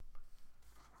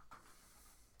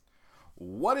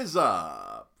What is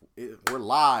up? We're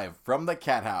live from the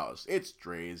Cat House. It's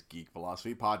Dre's Geek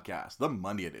Philosophy Podcast, the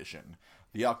Monday edition,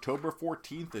 the October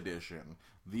 14th edition,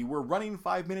 the We're Running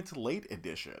 5 Minutes Late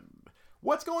edition.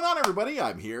 What's going on, everybody?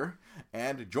 I'm here,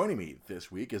 and joining me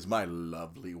this week is my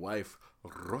lovely wife,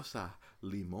 Rosa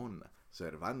Limon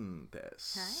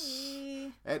Cervantes.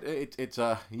 Hi. And it's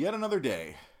yet another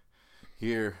day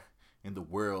here in the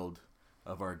world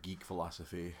of our geek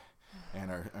philosophy and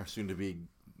our soon-to-be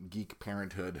geek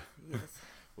parenthood. Yes.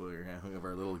 We have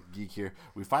our little geek here.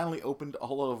 We finally opened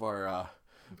all of our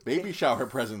baby shower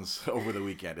presents over the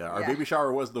weekend. Our baby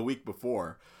shower was the week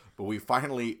before, but we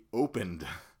finally opened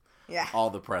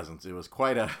all the presents. It was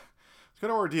quite an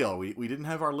ordeal. We didn't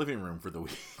have our living room for the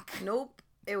week. Nope.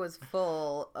 It was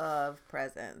full of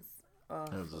presents. Oh,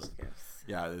 It was just, gifts.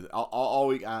 yeah, all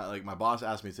week. Like my boss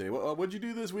asked me today, "What'd you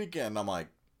do this weekend?" I'm like,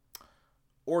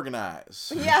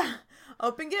 organize. Yeah.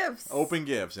 Open gifts. Open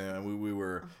gifts, and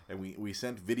we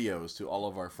sent videos to all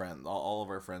of our friends, all of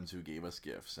our friends who gave us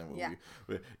gifts, and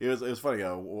it was funny.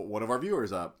 One of our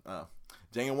viewers,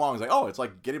 Jang and Wong's like, "Oh, it's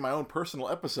like getting my own personal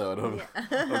episode of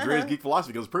Dre's Geek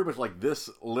Philosophy," because it's pretty much like this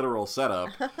literal setup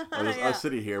of us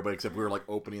sitting here, but except we were like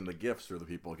opening the gifts for the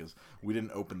people because we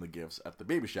didn't open the gifts at the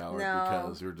baby shower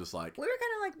because we were just like we were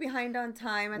kind of like behind on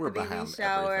time at the baby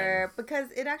shower because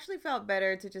it actually felt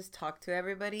better to just talk to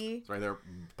everybody. It's right there,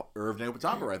 Irv and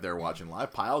Opatapa right there watching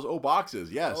live. Piles of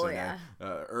boxes, yes. Oh, and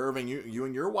Irv and you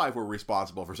and your wife were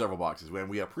responsible for several boxes, and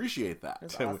we appreciate that.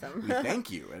 That's awesome. We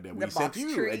thank you, and we sent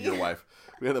you and your wife.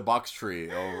 We have the box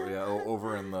tree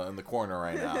over in the corner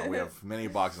right now. We have many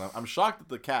boxes. I'm shocked that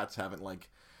the cats haven't like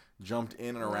jumped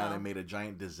in and around and made a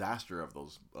giant disaster of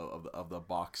those of the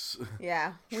box.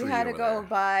 Yeah, we had to go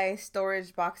buy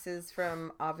storage boxes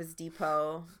from Office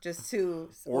Depot just to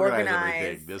organize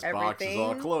everything. This box is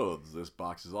all clothes. This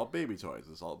box is all baby toys.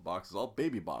 This box is all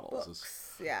baby bottles.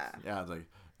 Books. It's like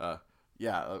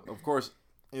of course.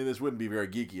 This wouldn't be very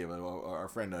geeky, but our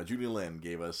friend Judy Lynn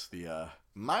gave us the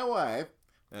my wife.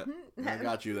 I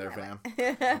got you there, fam.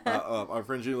 Our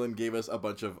friend Julian gave us a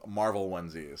bunch of Marvel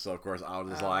onesies, so of course I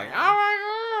was just like, "Oh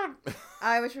my god!"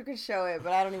 I wish we could show it,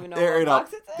 but I don't even know what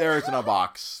box it's in. They're in a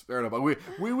box. They're in a box.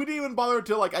 We wouldn't even bother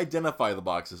to like identify the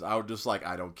boxes. I would just like,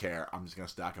 I don't care. I'm just gonna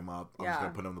stack them up. I'm just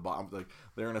gonna put them in the box. Like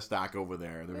they're in a stack over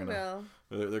there.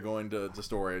 They're going to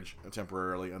storage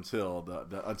temporarily until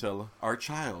until our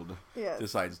child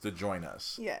decides to join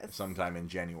us. Yes. Sometime in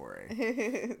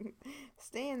January.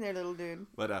 Stay in there, little dude.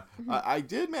 But I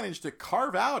did manage to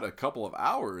carve out a couple of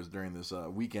hours during this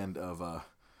weekend of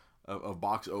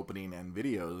box opening and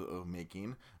video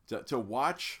making to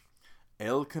watch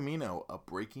El Camino, a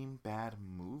Breaking Bad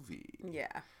movie.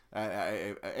 Yeah.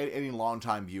 Any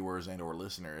longtime viewers and or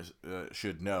listeners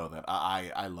should know that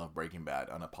I love Breaking Bad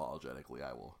unapologetically.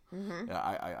 I will. Mm-hmm.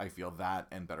 I feel that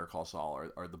and Better Call Saul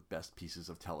are the best pieces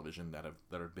of television that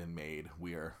have been made.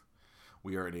 We are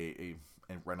at a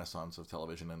renaissance of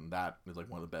television, and that is like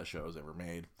one of the best shows ever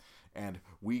made. And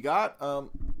we got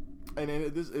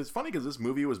it's funny because this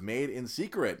movie was made in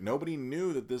secret. Nobody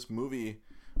knew that this movie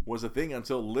was a thing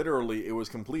until literally it was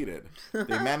completed.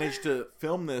 They managed to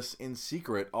film this in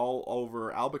secret all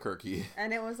over Albuquerque,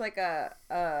 and it was like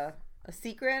a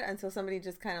secret until somebody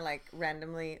just kind of like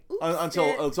randomly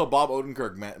until Bob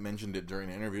Odenkirk mentioned it during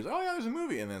the interviews. Oh yeah, there's a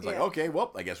movie, and then it's like, okay,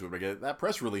 well, I guess we better get that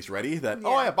press release ready. That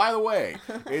oh yeah, by the way,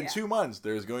 in 2 months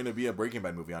there's going to be a Breaking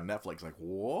Bad movie on Netflix. Like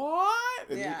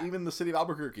what? And even the city of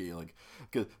Albuquerque, like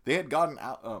because they had gotten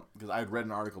out because I had read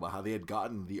an article about how they had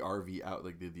gotten the RV out,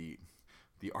 like the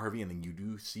RV, and then you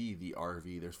do see the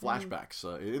RV. There's flashbacks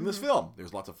in this film.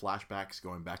 There's lots of flashbacks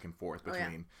going back and forth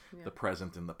between the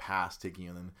present and the past, and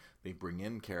then they bring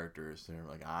in characters. They're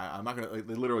like, I'm not gonna. Like,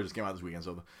 they literally just came out this weekend.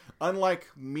 So, unlike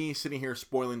me sitting here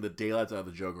spoiling the daylights out of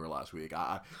the Joker last week,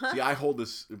 I hold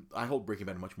Breaking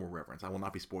Bad in much more reverence. I will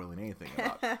not be spoiling anything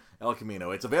about El Camino.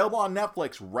 It's available on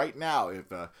Netflix right now.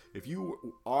 If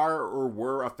you are or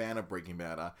were a fan of Breaking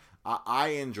Bad, I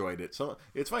enjoyed it. So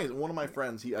it's funny. One of my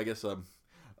friends,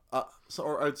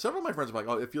 several of my friends were like,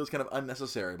 "Oh, it feels kind of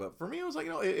unnecessary," but for me, it was like,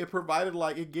 it provided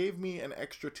it gave me an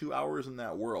extra 2 hours in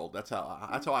that world. That's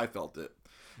how I felt it.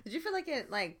 Did you feel like it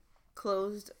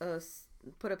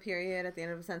put a period at the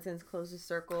end of a sentence, closed a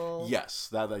circle? Yes,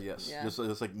 yes. Yeah.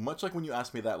 It's like much like when you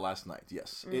asked me that last night.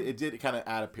 Yes, it did kind of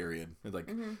add a period. It was like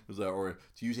it was or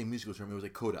to use a musical term, it was a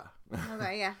coda.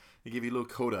 Okay, yeah. It gave you a little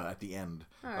coda at the end,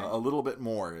 a little bit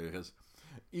more because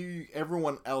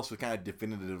everyone else was kind of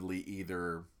definitively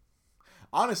either.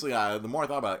 Honestly, the more I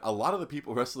thought about it, a lot of the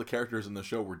rest of the characters in the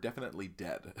show were definitely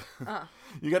dead.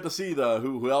 You got to see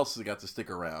who else got to stick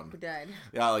around. Who died?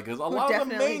 Yeah, because a lot of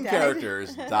the main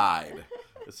characters died.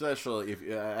 Especially if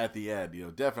at the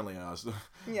end, definitely.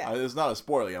 Yeah. It's not a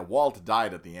spoiler. Yeah, Walt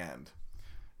died at the end.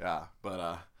 Yeah,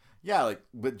 but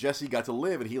but Jesse got to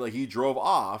live, and he drove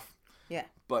off. Yeah.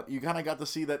 But you kind of got to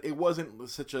see that it wasn't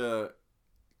such a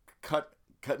cut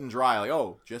and dry. Like,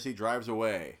 oh, Jesse drives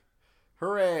away,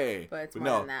 hooray! But it's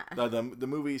more than that. The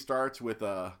movie starts with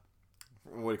what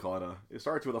do you call it? It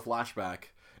starts with a flashback.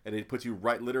 And it puts you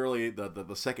literally,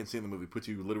 the second scene of the movie puts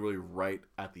you literally right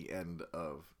at the end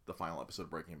of the final episode of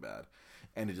Breaking Bad.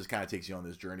 And it just kind of takes you on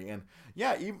this journey. And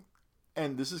yeah,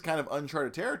 and this is kind of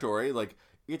uncharted territory. Like,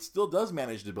 it still does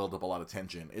manage to build up a lot of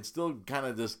tension. It still kind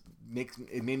of just made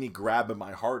me grab at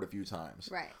my heart a few times.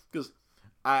 Right. Because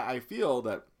I feel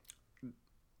that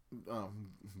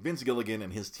Vince Gilligan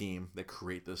and his team that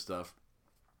create this stuff,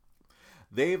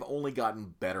 they've only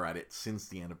gotten better at it since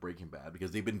the end of Breaking Bad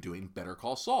because they've been doing Better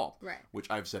Call Saul. Right. Which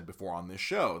I've said before on this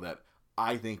show that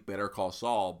I think Better Call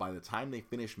Saul, by the time they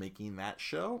finish making that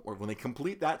show, or when they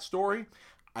complete that story,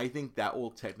 I think that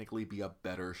will technically be a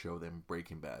better show than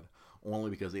Breaking Bad. Only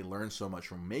because they learned so much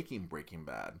from making Breaking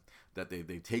Bad that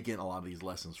they've taken a lot of these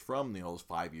lessons from those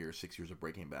 5 years, 6 years of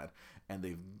Breaking Bad,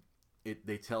 and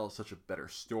they tell such a better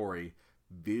story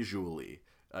visually.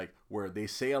 Like, where they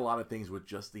say a lot of things with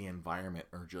just the environment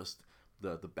or just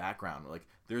the background. Like,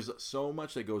 there's so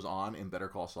much that goes on in Better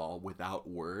Call Saul without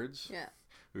words. Yeah.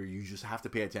 Where you just have to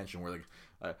pay attention. Where, like,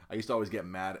 I used to always get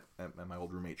mad at my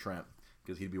old roommate Trent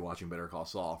because he'd be watching Better Call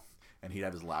Saul. And he'd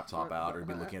have his laptop out or he'd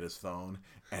be looking at his phone.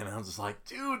 And I was just like,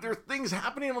 dude, there's things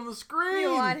happening on the screen.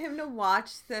 You want him to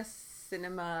watch the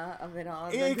cinema of it all.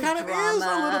 It kind of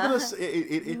drama. is a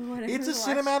little bit of... It's a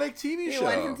cinematic TV show. You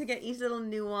want him to get each little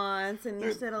nuance and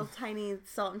each little tiny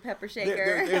salt and pepper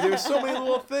shaker. There's so many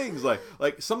little things. Like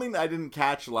something that I didn't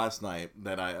catch last night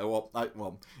that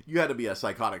you had to be a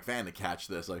psychotic fan to catch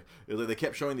this. Like they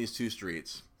kept showing these two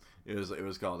streets. It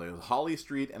was called Holly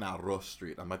Street and Arroz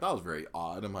Street. I'm like, that was very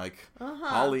odd. I'm like,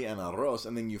 Holly and Arroz.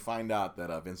 And then you find out that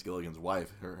Vince Gilligan's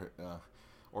wife,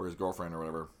 or his girlfriend or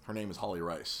whatever, her name is Holly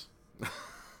Rice. Nice.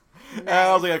 And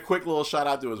I was like, a quick little shout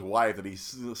out to his wife that he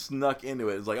snuck into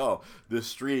it. It's like, oh, this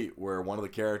street where one of the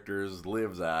characters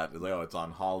lives at is like, oh, it's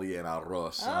on Holly and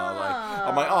Arroz. And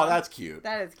I'm like, oh, that's cute.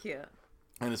 That is cute.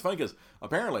 And it's funny because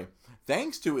apparently,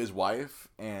 thanks to his wife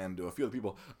and to a few other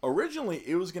people, originally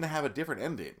it was going to have a different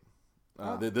ending.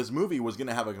 This movie was going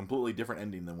to have a completely different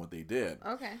ending than what they did.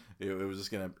 Okay. It was just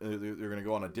going to, they're going to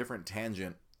go on a different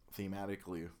tangent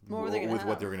thematically with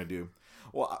what they're going to do.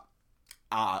 Well,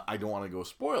 I don't want to go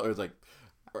spoilers. Like,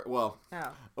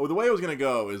 the way it was going to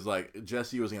go is like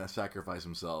Jesse was going to sacrifice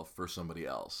himself for somebody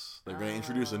else. They're going to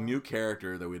introduce a new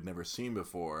character that we'd never seen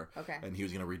before. Okay. And he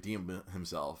was going to redeem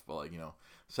himself by, like,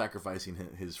 sacrificing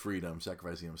his freedom,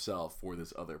 sacrificing himself for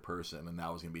this other person. And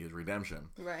that was going to be his redemption.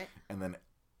 Right. And then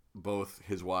both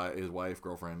his wife,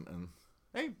 girlfriend, and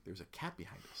hey, there's a cat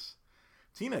behind us.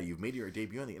 Tina, you've made your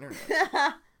debut on the internet.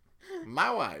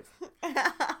 My wife.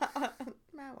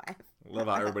 My wife. Love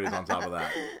how everybody's on top of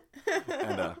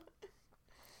that.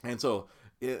 And so,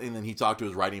 and then he talked to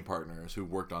his writing partners who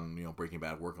worked on Breaking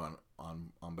Bad, work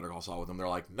on Better Call Saul with him. They're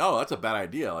like, no, that's a bad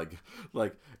idea.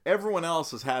 Like everyone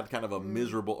else has had kind of a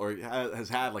miserable, or has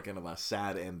had like kind of a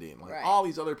sad ending. Like all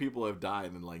these other people have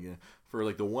died, and like for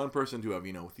like the one person to have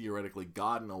theoretically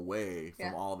gotten away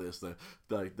from all this,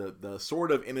 the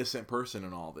sort of innocent person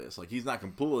in all this. Like, he's not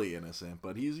completely innocent,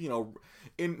 but he's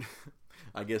in.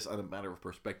 I guess on a matter of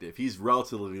perspective, he's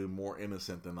relatively more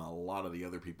innocent than a lot of the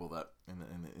other people that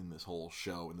in this whole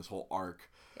show, in this whole arc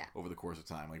over the course of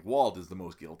time. Like, Walt is the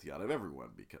most guilty out of everyone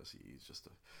because he's just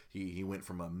he went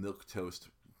from a milquetoast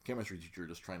chemistry teacher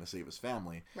just trying to save his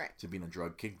family to being a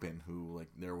drug kingpin who, like,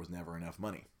 there was never enough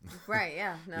money. Right,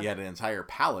 yeah. No. He had an entire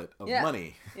pallet of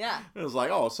money. Yeah. It was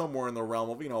like, oh, somewhere in the realm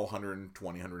of, $120,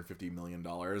 $150 million.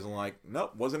 And like,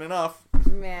 nope, wasn't enough.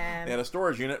 Man. They had a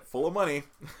storage unit full of money.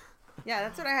 Yeah,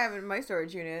 that's what I have in my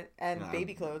storage unit, and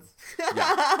baby clothes.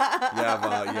 Yeah, you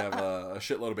have a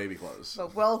shitload of baby clothes. A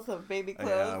wealth of baby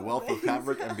clothes. A wealth of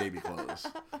fabric and baby clothes.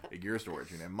 Your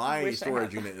storage unit. My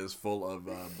storage unit is full of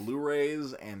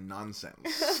Blu-rays and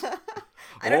nonsense.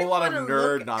 I don't lot of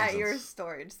nerd nonsense. At your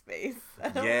storage space.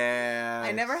 Yeah.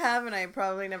 I never have, and I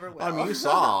probably never will. I mean, you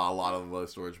saw a lot of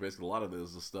storage space. A lot of it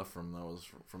is the stuff from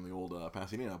the old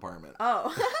Pasadena apartment.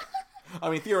 Oh. I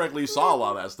mean, theoretically, you saw a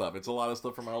lot of that stuff. It's a lot of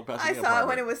stuff from my old Pasadena apartment. I saw it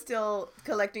when it was still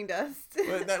collecting dust.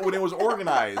 When it was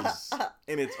organized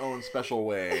in its own special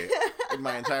way in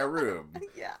my entire room.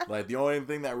 Yeah. Like, the only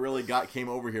thing that really came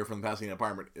over here from the Pasadena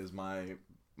apartment is my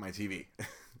TV.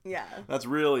 Yeah. That's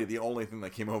really the only thing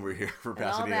that came over here for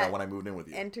Pasadena when I moved in with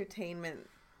you. Entertainment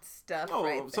stuff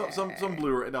right there. Some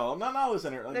Blu-ray. No, not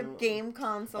listen. The game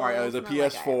console. All right, the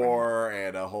PS4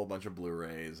 and a whole bunch of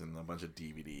Blu-rays and a bunch of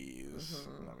DVDs.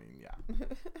 Mm-hmm. I mean, yeah.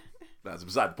 That's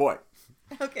beside the point.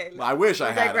 Okay. I wish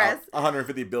I had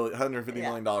 $150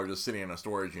 million just sitting in a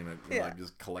storage unit, like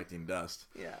just collecting dust.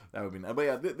 Yeah. That would be nice. But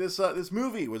yeah, this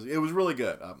movie was really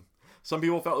good. Some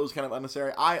people felt it was kind of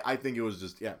unnecessary. I think it was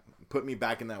just put me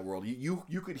back in that world.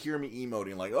 You could hear me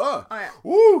emoting like, oh yeah,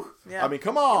 woo. Yeah. I mean,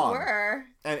 come on. You were.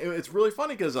 And it's really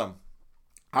funny because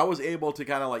I was able to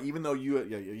kind of like, even though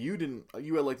you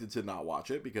elected to not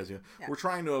watch it because we're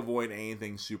trying to avoid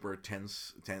anything super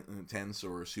tense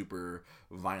or super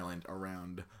violent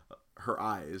around her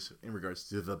eyes in regards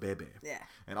to the baby. Yeah.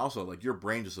 And also, like, your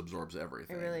brain just absorbs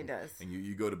everything. It really does. And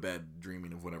you go to bed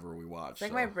dreaming of whatever we watch. It's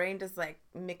like my brain just, like,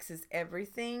 mixes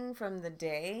everything from the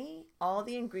day, all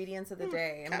the ingredients of the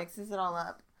day, and mixes it all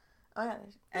up. Oh, yeah.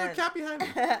 There's a cat behind me.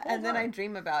 And then I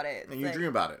dream about it. And you dream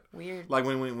about it. Weird. Like,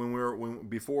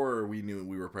 before we knew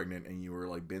we were pregnant and you were,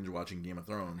 like, binge watching Game of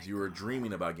Thrones, you were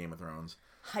dreaming about Game of Thrones.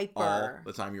 All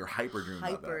the time. You're hyper dreaming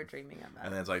about that. Hyper dreaming about it.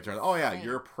 And then it's like,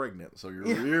 you're pregnant, so you're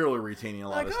really retaining a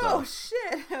lot of stuff. Oh,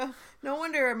 shit. No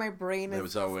wonder my brain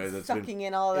is sucking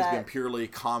in all that. It's been purely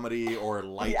comedy or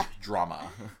light drama.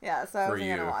 Yeah, so I wasn't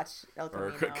going to watch El Camino.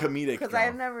 Or comedic because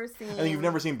I've never seen... And you've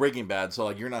never seen Breaking Bad, so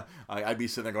like you're not... I'd be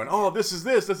sitting there going, oh, this is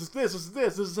this is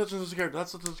such and such a character,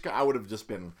 that's such and such a character. I would have just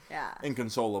been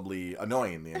inconsolably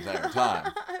annoying the entire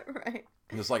time. Right.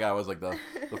 Just like I was like the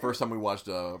first time we watched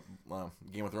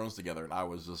Game of Thrones together, and I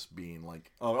was just being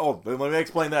like, oh, let me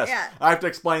explain this. Yeah. I have to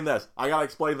explain this. I gotta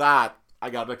explain that. I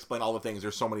gotta explain all the things.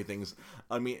 There's so many things.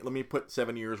 I mean, let me put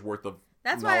 7 years worth of.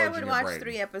 That's why I would watch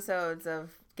 3 episodes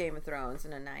of Game of Thrones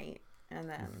in a night, and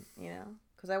then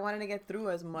because I wanted to get through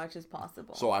as much as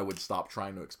possible. So I would stop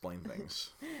trying to explain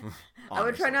things. I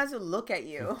would try not to look at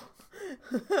you.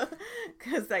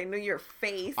 Because I knew your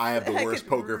face. I have the worst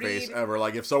poker face ever.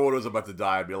 Like, if someone was about to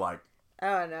die, I'd be like...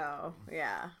 Oh, no.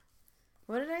 Yeah.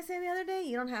 What did I say the other day?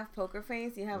 You don't have poker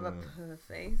face. You have a puh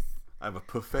face. I have a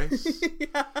puh face?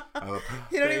 Yeah.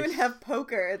 You don't even have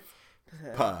poker. It's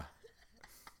puh.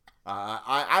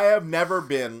 I have never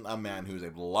been a man who's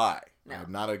able to lie. No.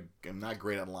 I'm not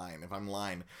great at lying. If I'm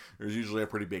lying, there's usually a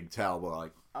pretty big tell, but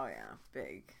like... Oh, yeah.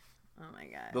 Big. Oh, my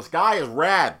God. The sky is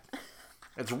red.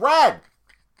 It's red.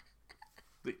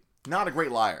 Not a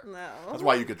great liar. No. That's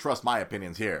why you could trust my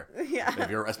opinions here. Yeah.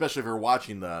 Especially if you're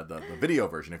watching the video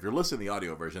version. If you're listening to the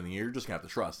audio version, then you're just gonna have to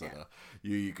trust that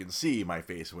you can see my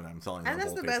face when I'm telling you. And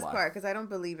that's the best part because I don't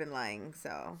believe in lying.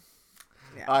 So.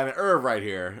 Yeah. And Irv right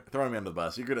here throwing me under the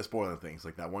bus. You're good at spoiling things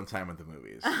like that one time at the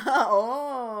movies.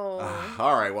 Oh.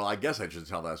 All right. Well, I guess I should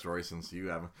tell that story since you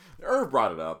haven't. Irv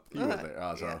brought it up. He was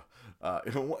there.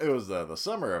 It was the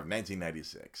summer of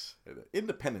 1996.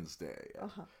 Independence Day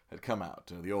had come out.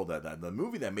 The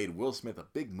movie that made Will Smith a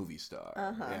big movie star.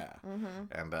 Yeah,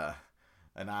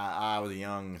 and I was a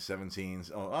young 17.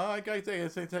 I say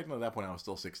technically at that point I was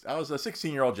still 6. I was a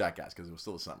 16-year-old jackass because it was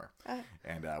still the summer.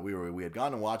 And we had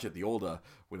gone to watch it. The old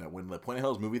when the Point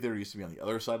Hills movie theater used to be on the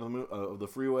other side of the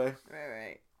freeway.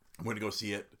 Right. I went to go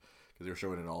see it because they were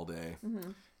showing it all day.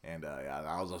 Mm-hmm. And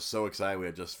I was just so excited. We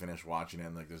had just finished watching it,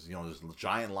 and like there's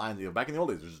giant lines. Back in the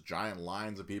old days, there's giant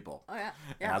lines of people. Oh yeah.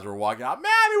 And as we're walking out,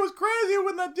 man, it was crazy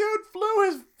when the dude flew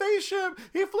his spaceship.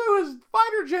 He flew his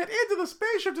fighter jet into the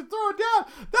spaceship to throw it down.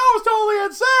 That was totally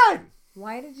insane.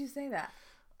 Why did you say that?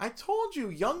 I told you,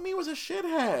 young me was a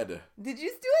shithead. Did you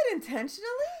do it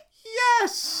intentionally?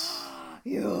 Yes.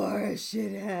 You're a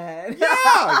shithead.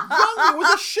 Yeah, young me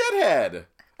was a shithead.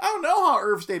 I don't know how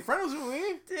Irv stayed friends with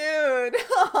me. Dude.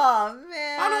 Oh,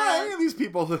 man. I don't know any of these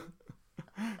people.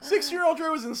 6-year-old Dre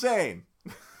was insane.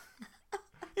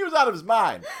 He was out of his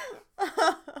mind.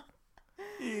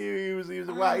 He's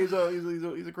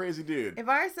a crazy dude. If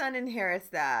our son inherits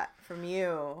that from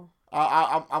you...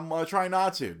 I'm going to try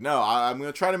not to. No, I'm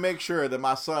going to try to make sure that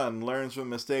my son learns from the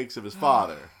mistakes of his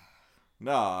father.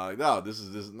 No, this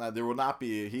is not. There will not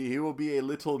be. He will be a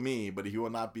little me, but he will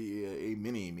not be a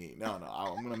mini me. No.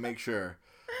 I'm gonna make sure.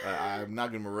 I'm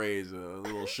not gonna raise a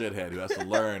little shithead who has to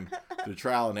learn through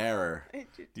trial and error.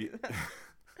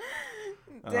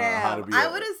 Damn, I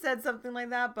would have said something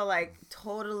like that, but like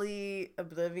totally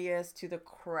oblivious to the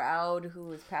crowd who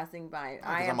was passing by.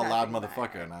 I'm a loud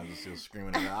motherfucker, and I just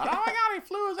screaming about, "Oh my god, he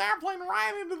flew his airplane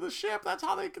right into the ship. That's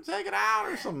how they could take it out,"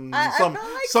 or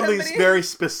something very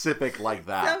specific like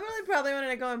that. Somebody probably wanted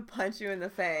to go and punch you in the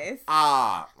face.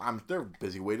 They're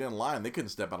busy waiting in line. They couldn't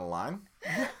step out of line.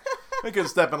 They couldn't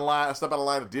step out of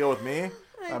line to deal with me.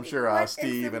 I'm sure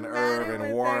Steve and Irv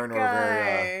and Warren were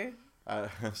very.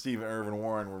 Steve and Irvin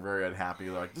Warren were very unhappy.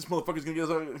 They're like, this motherfucker's gonna get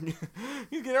us,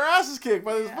 he's getting our asses kicked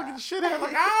by this fucking shithead.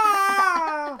 Like,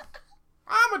 I'm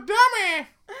a dummy.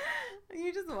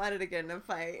 You just wanted to get in a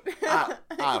fight. I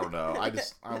don't know.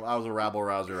 I was a rabble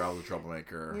rouser. I was a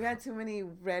troublemaker. You had too many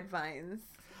red vines.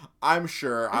 I'm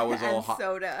sure I was all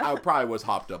soda. I probably was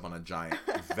hopped up on a giant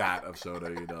vat of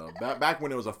soda, you know. Back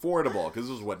when it was affordable, because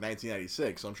this was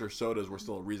 1996. So I'm sure sodas were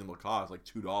still a reasonable cost, like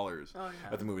 $2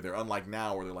 at the movie theater. Unlike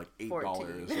now, where they're like $8 or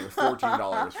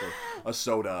 $14 for a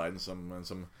soda and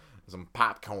some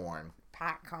popcorn.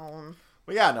 Popcorn.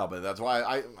 But yeah, no, but that's why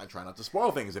I try not to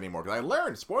spoil things anymore, because I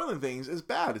learned spoiling things is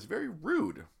bad. It's very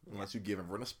rude unless you give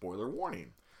everyone a spoiler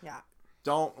warning. Yeah.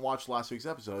 Don't watch last week's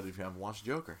episode if you haven't watched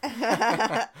Joker.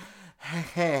 But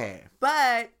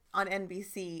on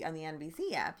NBC, on the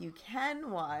NBC app, you can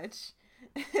watch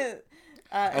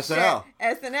SNL.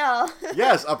 SNL.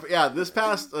 Yes, this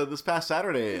past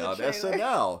Saturday on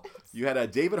SNL, you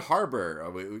had David Harbour.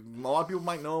 A lot of people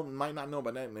might not know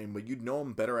about that name, but you'd know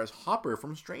him better as Hopper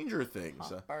from Stranger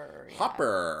Things.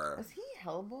 Hopper. Was he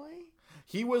Hellboy?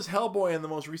 He was Hellboy in the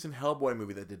most recent Hellboy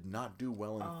movie that did not do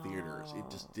well in theaters. It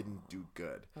just didn't do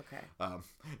good. Okay.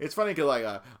 It's funny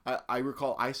because I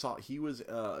recall I saw he was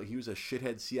a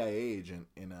shithead CIA agent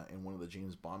in one of the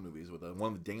James Bond movies with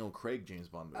one of the Daniel Craig James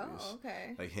Bond movies. Oh,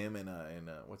 okay. Like him and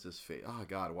what's his face? Oh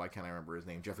God, why can't I remember his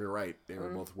name? Jeffrey Wright. They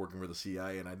were both working for the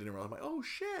CIA, and I didn't realize. I'm like, oh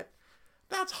shit.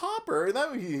 That's Hopper. And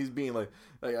that he's being like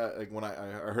when I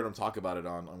heard him talk about it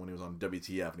on when he was on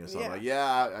WTF, and he was talking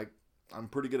like, I'm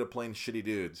pretty good at playing shitty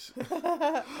dudes.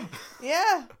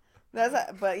 Yeah,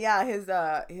 but yeah,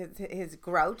 his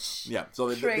Grouch. Yeah, so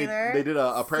they did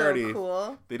a parody. So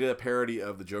cool. They did a parody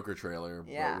of the Joker trailer.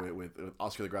 Yeah. with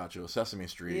Oscar the Groucho, Sesame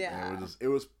Street. Yeah, and it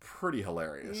was pretty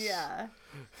hilarious. Yeah,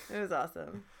 it was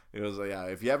awesome. It was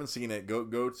if you haven't seen it,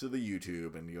 go to the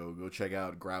YouTube and go check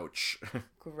out Grouch.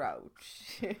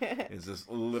 Grouch. It's just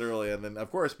literally, and then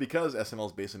of course because SNL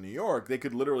is based in New York, they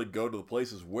could literally go to the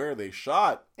places where they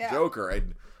shot Joker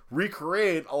and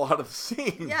recreate a lot of the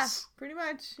scenes. Yeah, pretty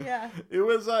much. Yeah. It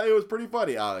was pretty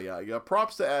funny.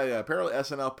 Props to apparently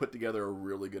SNL put together a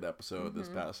really good episode this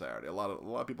past Saturday. A lot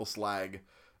of people slag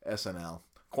SNL.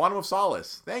 Quantum of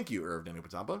Solace. Thank you, Irv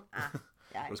Patampa.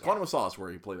 Yeah, it was Quantum of Solace where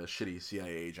he played a shitty CIA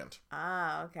agent.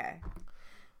 Ah, okay.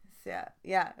 So,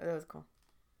 yeah, that was cool.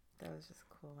 That was just a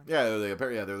cool one. Yeah,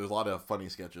 there was a lot of funny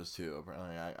sketches too.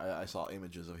 Apparently, I saw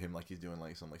images of him like he's doing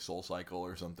like some Soul Cycle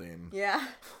or something. Yeah.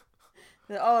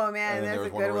 Oh man, there's a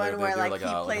good one where like he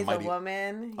plays a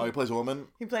woman. Oh, he plays a woman?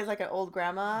 He plays like an old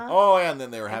grandma. Oh yeah, and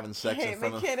then they were having sex in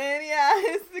front of Kate McKinnon, yeah,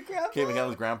 it's the grandpa. Kate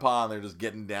McKinnon's grandpa, and they're just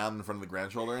getting down in front of the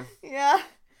grandchildren. Yeah.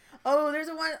 Oh, there's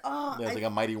a one. Oh, there's like a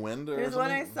Mighty Wind or there's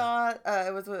something. One I saw.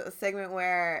 It was a segment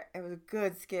where it was a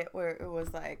good skit where it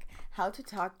was like how to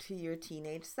talk to your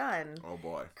teenage son. Oh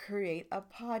boy. Create a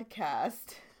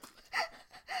podcast.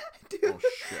 Oh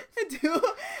shit. Do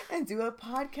a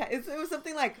podcast. It was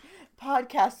something like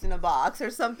podcast in a box or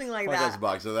something like that. Podcast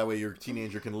box, so that way your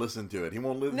teenager can listen to it. He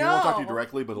won't talk to you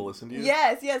directly, but he'll listen to you.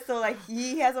 Yes. So like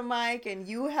he has a mic and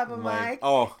you have a mic.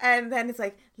 Oh. And then it's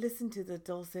like, listen to the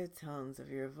dulcet tones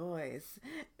of your voice.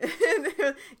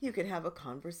 You can have a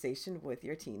conversation with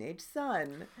your teenage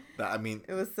son. I mean,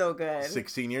 it was so good.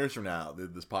 16 years from now,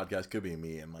 this podcast could be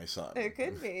me and my son. It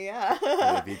could be, yeah.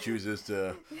 And if he chooses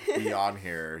to be on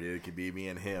here, it could be me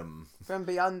and him. From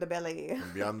beyond the belly.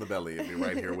 From beyond the belly. He'll be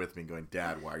right here with me going,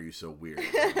 Dad, why are you so weird?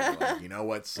 Like, you know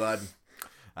what, son?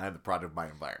 I am the product of my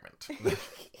environment.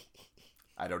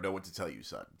 I don't know what to tell you,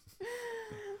 son.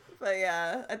 But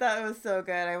yeah, I thought it was so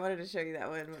good. I wanted to show you that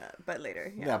one, but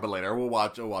later. Yeah, but later. We'll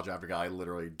watch after. I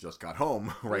literally just got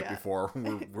home before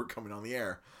we're coming on the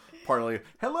air. Partly,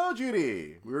 hello,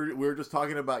 Judy. We were just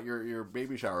talking about your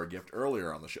baby shower gift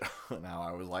earlier on the show. Now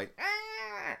I was like,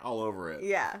 all over it.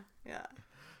 Yeah.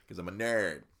 Because I'm a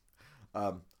nerd.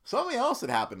 Something else that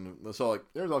happened. So like,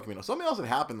 there's El Camino. Something else that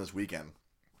happened this weekend.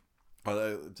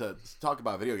 To talk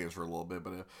about video games for a little bit,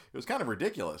 but it was kind of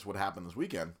ridiculous what happened this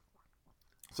weekend.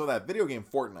 So that video game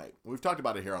Fortnite, we've talked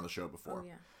about it here on the show before. Oh,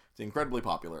 yeah. It's incredibly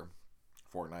popular,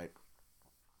 Fortnite.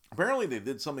 Apparently they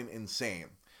did something insane.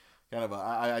 Kind of,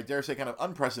 I dare say, kind of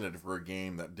unprecedented for a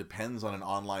game that depends on an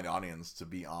online audience to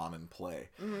be on and play.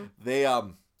 Mm-hmm.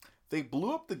 They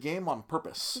blew up the game on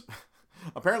purpose.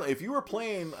 Apparently, if you were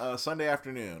playing Sunday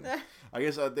afternoon, I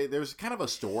guess there's kind of a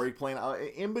story playing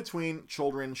in between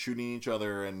children shooting each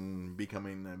other and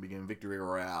becoming Victory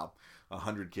Royale.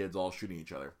 100 kids all shooting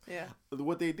each other. Yeah.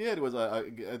 What they did was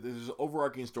there's an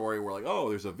overarching story where like, oh,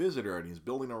 there's a visitor and he's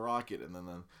building a rocket, and then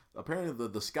apparently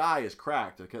the sky is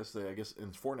cracked. I guess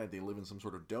in Fortnite they live in some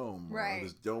sort of dome, right? Or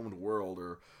this domed world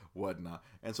or whatnot.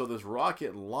 And so this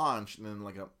rocket launched, and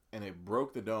then and it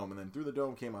broke the dome, and then through the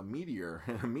dome came a meteor,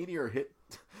 and a meteor hit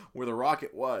where the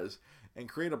rocket was and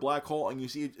created a black hole. And you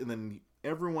see, and then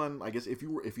everyone, I guess if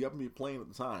you happen to be playing at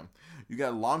the time, you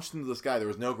got launched into the sky. There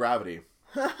was no gravity.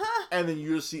 And then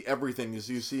you just see everything. You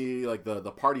see like the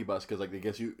party bus, because like I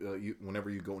guess you whenever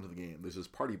you go into the game, there's this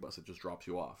party bus that just drops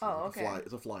you off. Oh, okay.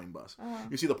 It's a flying bus.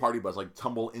 You see the party bus like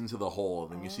tumble into the hole,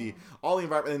 and then you see all the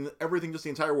environment and everything, just the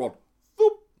entire world,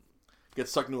 boop,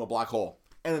 gets sucked into a black hole.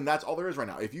 And then that's all there is right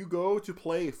now. If you go to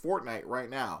play Fortnite right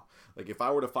now, like if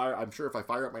I were to I'm sure if I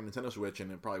fire up my Nintendo Switch,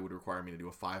 and it probably would require me to do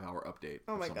a 5-hour update.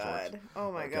 Oh my god!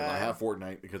 Oh my god! Because I have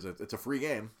Fortnite because it's a free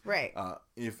game. Right.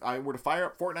 If I were to fire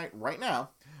up Fortnite right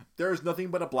now, there's nothing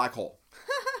but a black hole,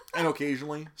 and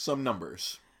occasionally some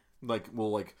numbers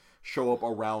will show up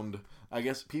around. I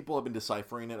guess people have been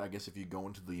deciphering it. I guess if you go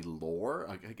into the lore,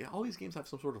 all these games have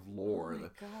some sort of lore. Oh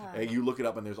my God. You look it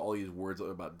up, and there's all these words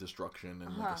about destruction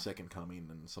and like a second coming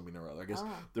and something or other. I guess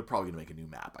they're probably going to make a new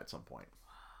map at some point.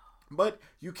 But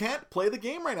you can't play the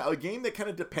game right now. A game that kind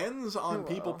of depends on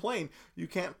people playing. You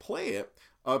can't play it.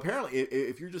 Apparently,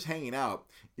 if you're just hanging out,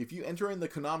 if you enter in the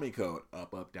Konami code,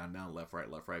 up, down, left, right,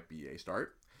 BA,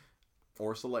 start,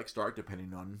 or select start,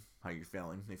 depending on how you're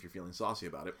feeling, if you're feeling saucy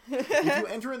about it. If you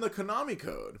enter in the Konami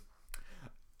code,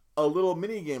 a little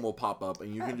mini game will pop up,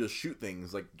 and you can just shoot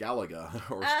things like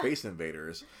Galaga or Space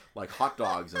Invaders, like hot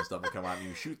dogs and stuff that come out, and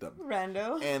you shoot them.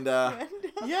 Rando. And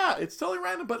yeah, it's totally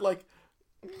random, but like,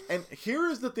 and here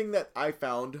is the thing that I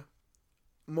found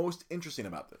most interesting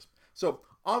about this. So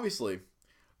obviously,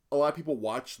 a lot of people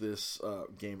watch this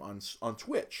game on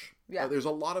Twitch. Yeah. There's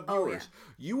a lot of viewers.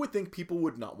 You would think people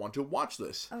would not want to watch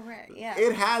this. Oh, right. Yeah.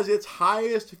 It has its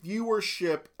highest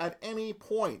viewership at any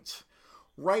point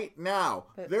right now.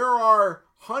 There are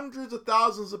hundreds of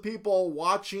thousands of people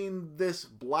watching this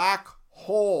black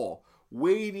hole,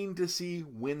 waiting to see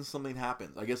when something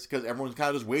happens. I guess because everyone's kind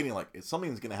of just waiting, like,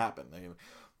 something's going to happen.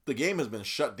 The game has been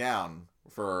shut down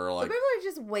for like... So people are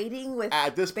just waiting with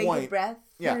at this point, breath.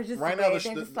 Yeah, right now they're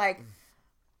just like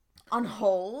on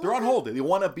hold. They're on hold. They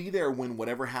want to be there when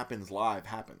whatever happens live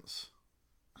happens.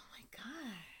 Oh my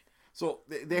god! So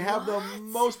they have the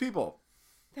most people.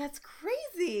 That's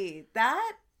crazy.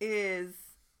 That is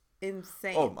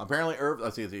insane. Oh, apparently,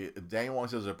 let's see. Daniel Wong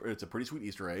says it's a pretty sweet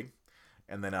Easter egg.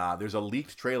 And then there's a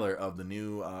leaked trailer of the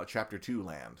new Chapter 2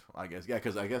 land, I guess. Yeah,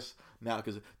 because I guess now,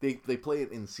 because they play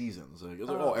it in seasons.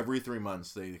 Every 3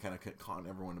 months they kind of con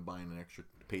everyone to buying an extra,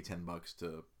 pay $10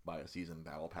 to buy a season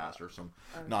battle pass or some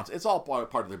nonsense. It's all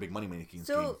part of their big money making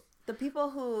scheme. So the people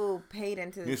who paid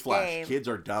into this Newsflash, game, kids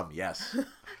are dumb. Yes.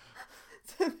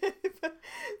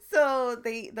 So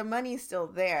the money's still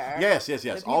there. Yes.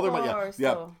 All their money.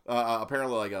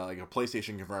 Apparently, like a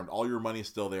PlayStation confirmed, all your money's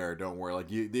still there. Don't worry.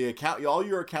 Like all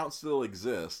your accounts still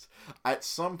exist. At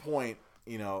some point,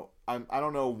 I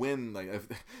don't know when. Like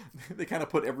they kind of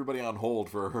put everybody on hold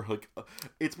for like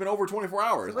it's been over 24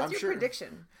 hours. So what's your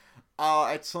prediction?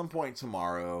 At some point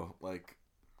tomorrow, like.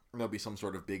 There'll be some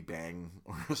sort of big bang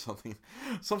or something.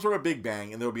 Some sort of big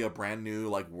bang, and there'll be a brand new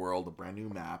world, a brand new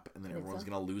map, and then everyone's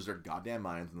going to lose their goddamn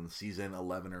minds, and then season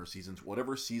 11 or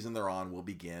whatever season they're on will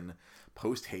begin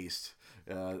post-haste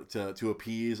to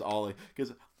appease all...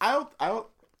 Because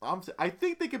I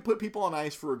think they could put people on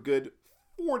ice for a good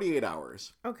 48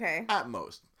 hours. Okay. At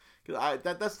most. Because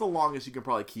that's the longest you can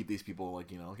probably keep these people,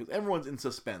 because everyone's in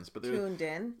suspense. But they're tuned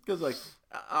in. Because,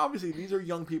 obviously, these are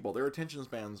young people. Their attention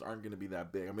spans aren't going to be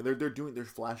that big. I mean, they're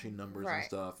flashing numbers and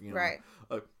stuff. Right.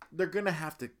 They're going to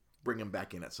have to bring them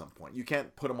back in at some point. You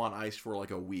can't put them on ice for,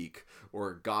 a week.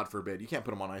 Or, God forbid, you can't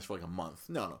put them on ice for, a month.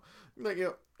 No.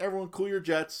 Everyone cool your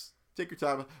jets. Take your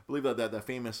time. I believe that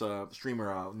famous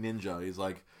streamer, Ninja, he's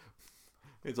like...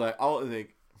 It's like,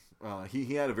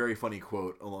 he had a very funny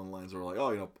quote along the lines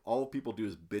where all people do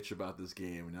is bitch about this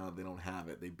game, and now that they don't have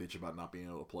it, they bitch about not being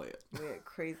able to play it. Weird,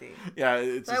 crazy. Yeah,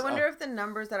 so I wonder if the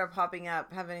numbers that are popping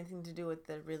up have anything to do with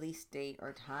the release date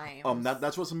or time.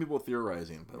 That's what some people are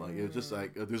theorizing, but it's just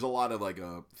there's a lot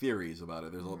of theories about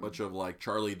it. There's a bunch of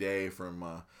Charlie Day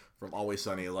from Always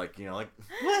Sunny, what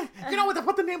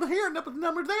the name here and the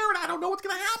number there, and I don't know what's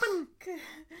gonna happen.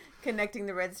 Connecting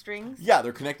the red strings. Yeah,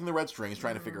 they're connecting the red strings,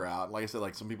 trying to figure out. Like I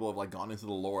said, some people have gone into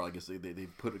the lore. I guess they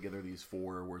put together these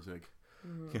 4 words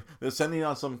They're sending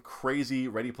on some crazy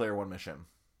Ready Player One mission.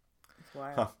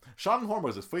 Sean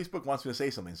Hormoz says, Facebook wants me to say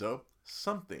something, so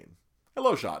something.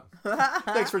 Hello, Sean.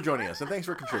 Thanks for joining us, and thanks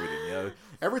for contributing.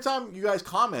 Every time you guys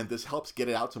comment, this helps get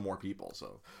it out to more people.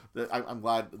 So I'm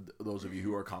glad those of you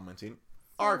who are commenting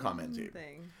are commenting.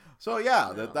 So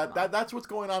yeah, that's what's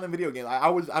going on in video games. I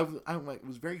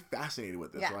was very fascinated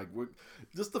with this. Like,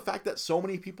 just the fact that so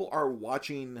many people are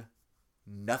watching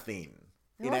nothing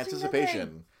in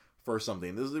anticipation for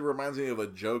something. This reminds me of a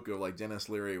joke of like Dennis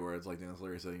Leary, where it's like Dennis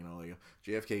Leary said, like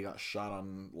JFK got shot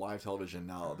on live television.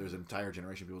 Now there's an entire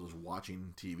generation of people just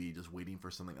watching TV, just waiting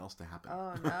for something else to happen.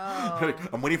 Oh no!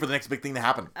 I'm waiting for the next big thing to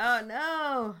happen. Oh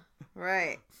no!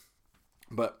 Right.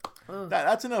 But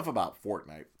that's enough about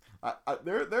Fortnite.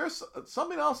 There's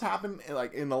something else happened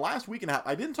like in the last week and a half.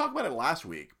 I didn't talk about it last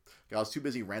week. I was too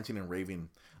busy ranting and raving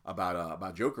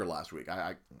about Joker last week.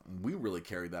 We really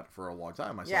carried that for a long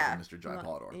time. Myself and Mr. Jai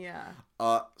Polidor. Yeah.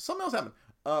 Something else happened.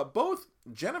 Both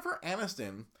Jennifer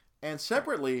Aniston and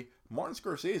separately Martin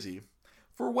Scorsese,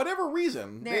 for whatever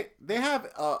reason, they have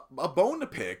a bone to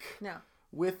pick. No.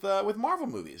 With Marvel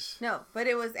movies. No, but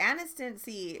it was Aniston.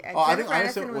 I think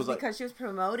Aniston was because she was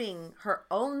promoting her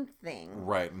own thing.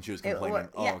 Right, and she was complaining.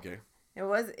 Okay. It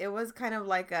was kind of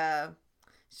like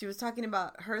she was talking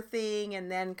about her thing and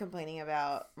then complaining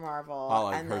about Marvel. Oh,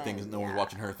 like her thing is no one's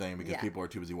watching her thing because people are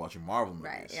too busy watching Marvel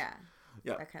movies. Right, yeah.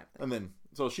 Yeah. That kind of thing. And then,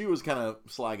 so she was kind of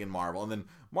slagging Marvel. And then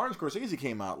Martin Scorsese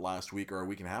came out last week or a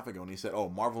week and a half ago and he said,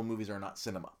 Marvel movies are not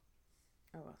cinema.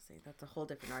 Oh, well, see, that's a whole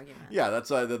different argument. Yeah, that's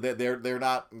they're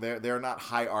not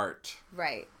high art.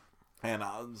 Right. And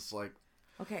I was like,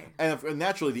 okay. And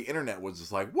naturally, the internet was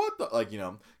just like, what the,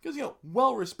 because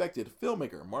well-respected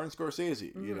filmmaker Martin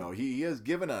Scorsese, he has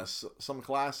given us some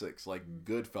classics like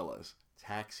Goodfellas,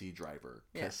 Taxi Driver,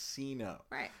 Casino,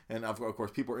 right? And of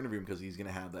course, people are interviewing because he's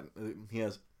gonna have that. He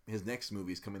has his next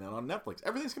movie's coming out on Netflix.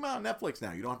 Everything's coming out on Netflix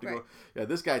now. You don't have to go. Yeah,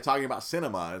 this guy talking about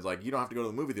cinema is like, you don't have to go to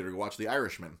the movie theater to watch The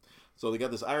Irishman. So they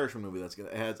got this Irishman movie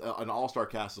it has an all-star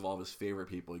cast of all of his favorite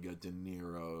people. You got De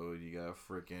Niro, you got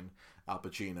freaking Al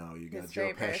Pacino, you got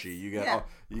Joe Pesci,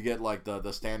 you get like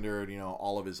the standard,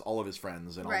 all of his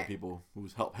friends and all the people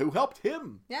who helped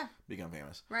him become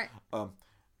famous. Right.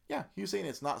 Yeah, he was saying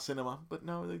it's not cinema, but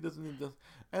no, it doesn't. And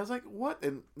I was like, what?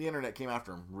 And the internet came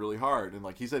after him really hard. And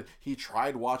like he said, he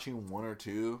tried watching one or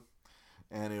two,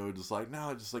 and it was just like, no.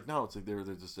 It's like they're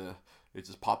just it's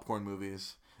just popcorn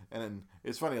movies. And then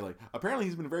it's funny, like apparently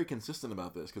he's been very consistent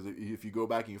about this because if you go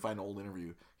back and you find an old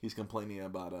interview, he's complaining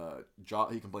about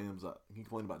He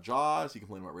complained about Jaws. He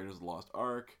complained about Raiders of the Lost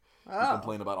Ark. He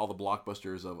complained about all the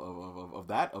blockbusters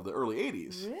of the early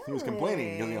 80s. Really? He was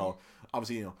complaining because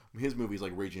obviously his movies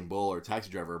like Raging Bull or Taxi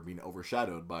Driver are being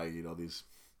overshadowed by these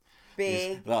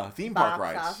big theme park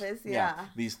rides. Office,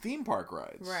 these theme park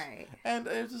rides. Right. And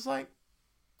it's just like,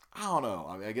 I don't know.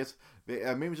 I mean, I guess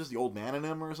maybe it's just the old man in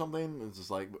him or something. It's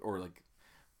just like, or like,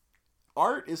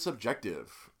 art is subjective.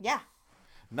 Yeah.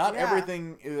 Not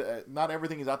everything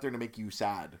is out there to make you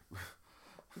sad.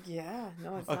 Yeah,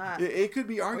 no, it's not. It could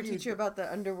be argued. Or teach you about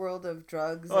the underworld of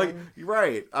drugs.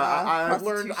 Right. I've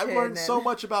learned so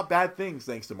much about bad things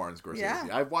thanks to Martin Scorsese. Yeah.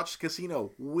 I've watched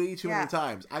Casino way too many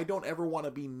times. I don't ever want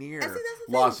to be near the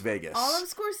Las Vegas. All of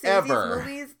Scorsese's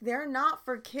movies, they're not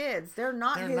for kids. They're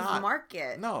not his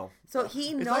market. No. So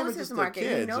he knows his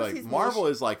market. He knows his Marvel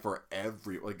is like for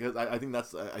every I think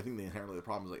the inherently the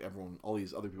problem is like all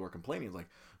these other people are complaining. It's like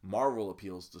Marvel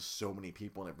appeals to so many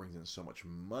people and it brings in so much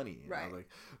money. And right. I was like,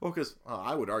 because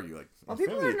I would argue like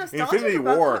Infinity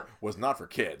War was not for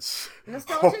kids.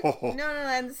 Nostalgic? No.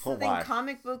 And this is the thing.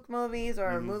 Comic book movies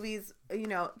or movies,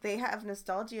 they have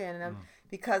nostalgia in them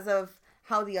because of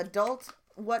how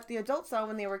what the adults saw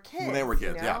when they were kids.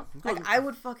 Yeah. Like, I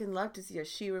would fucking love to see a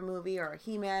She-Ra movie or a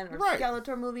He-Man or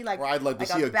Skeletor movie. Or I'd love to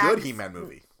see a good He-Man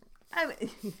movie. I mean,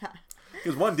 yeah.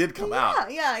 Because one did come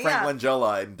out. Yeah. Frank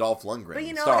Langella and Dolph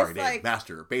Lundgren starred in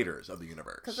Master Baders of the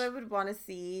Universe. Because I would want to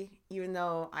see, even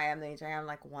though I am the age I am,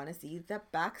 want to see the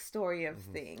backstory of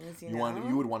things, you know?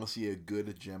 You would want to see a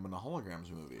good Gem and the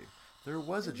Holograms movie. There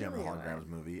was a Gem and the Holograms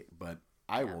movie, but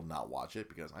I will not watch it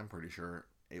because I'm pretty sure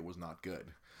it was not good.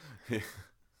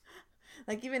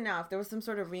 Like, even now, if there was some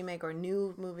sort of remake or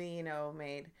new movie,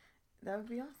 made, that would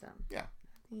be awesome. Yeah.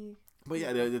 But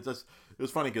yeah, it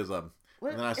was funny because...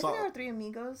 Isn't there Three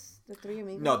Amigos? The Three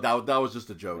Amigos? No, that was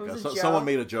just a joke. Someone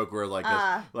made a joke where like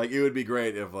it would be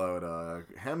great if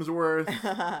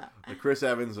Hemsworth, Chris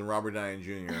Evans, and Robert Downey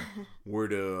Jr. were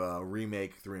to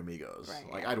remake Three Amigos.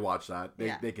 Right, I'd watch that.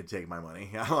 They could take my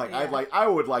money. I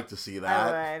would like to see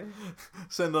that. I would.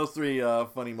 Send those three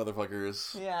funny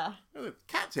motherfuckers. Yeah.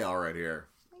 Cattail right here.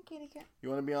 kitty cat. You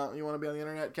want to be on the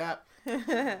internet, cat?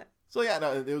 So yeah,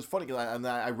 no, it was funny because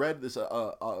I read this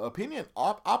opinion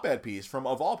op-ed piece from,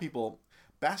 of all people,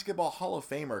 Basketball Hall of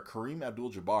Famer Kareem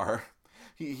Abdul-Jabbar.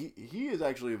 He is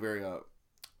actually a very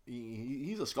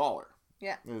he's a scholar.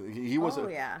 Yeah.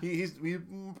 He's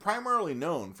primarily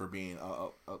known for being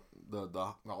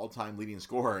the all-time leading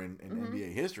scorer in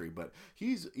NBA history, but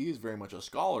he's very much a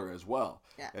scholar as well.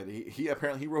 Yeah. And he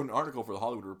apparently wrote an article for the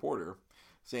Hollywood Reporter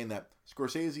saying that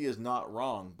Scorsese is not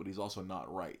wrong, but he's also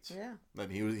not right. Yeah.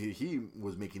 And he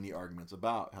was making the arguments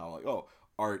about how, like, oh,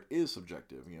 art is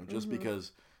subjective. You know, just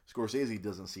because Scorsese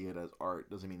doesn't see it as art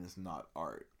doesn't mean it's not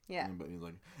art. Yeah. But he's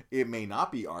like, it may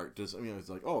not be art. Just, it's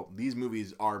like, oh, these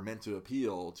movies are meant to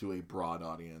appeal to a broad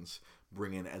audience,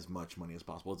 bring in as much money as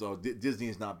possible. So Disney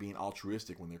is not being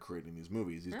altruistic when they're creating these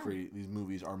movies. These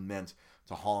movies are meant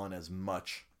to haul in as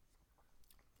much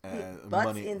butts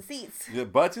money. in seats. Yeah,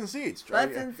 butts in seats.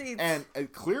 Right? Butts in seats. And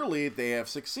clearly they have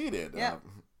succeeded. Yeah.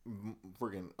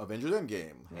 Friggin' Avengers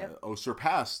Endgame. Yep.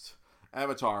 Surpassed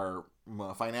Avatar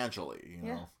financially. You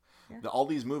know. Yeah. All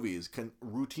these movies can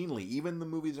routinely, even the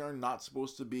movies that are not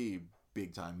supposed to be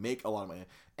big time, make a lot of money.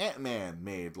 Ant-Man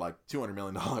made like $200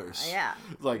 million. Yeah.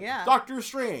 Like, Doctor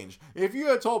Strange. If you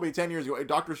had told me 10 years ago a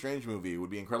Doctor Strange movie would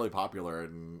be incredibly popular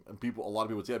and a lot of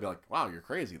people would see it, I'd be like, wow, you're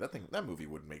crazy. That movie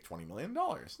wouldn't make $20 million.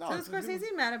 No, so is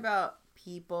Scorsese mad about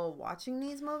people watching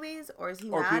these movies, or is he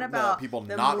mad about people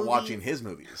not movies? watching his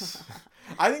movies?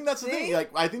 I think that's the thing.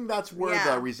 Like, I think that's where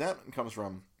the resentment comes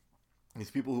from. These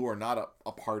people who are not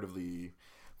a part of the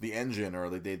engine, or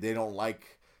they don't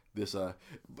like this.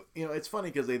 It's funny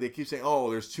because they keep saying,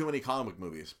 oh, there's too many comic book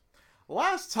movies.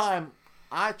 Last time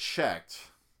I checked,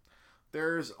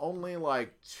 there's only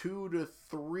like 2 to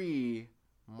 3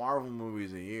 Marvel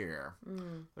movies a year.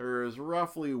 There's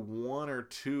roughly 1 or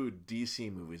 2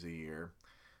 DC movies a year.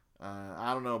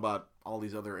 I don't know about all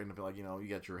these other, like, you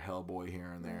got your Hellboy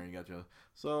here and there. You got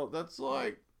so that's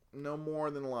like no more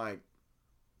than like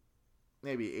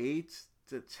maybe 8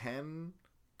 to 10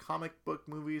 comic book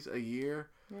movies a year.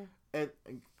 Yeah. And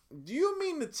do you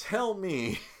mean to tell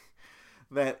me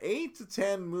that 8 to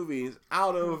 10 movies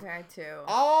out of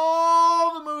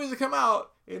all the movies that come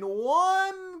out in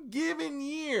one given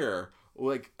year,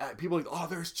 like, people are like, oh,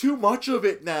 there's too much of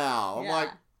it now. I'm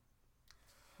like,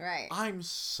 right. I'm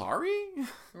sorry?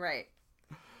 Right.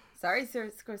 Sorry, Sir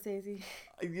Scorsese.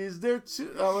 Is there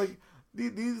too, like,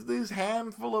 these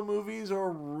handful of movies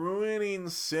are ruining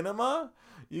cinema?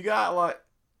 You got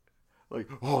like,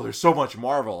 oh, there's so much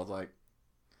Marvel.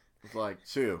 It's like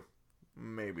 2,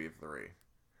 maybe 3.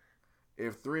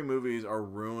 If 3 movies are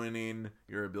ruining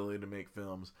your ability to make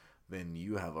films, then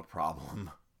you have a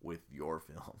problem with your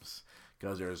films.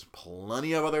 Because there's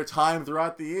plenty of other time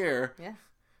throughout the year. Yeah.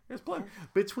 There's plenty.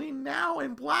 Between now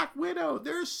and Black Widow,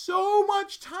 there's so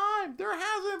much time. There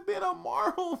hasn't been a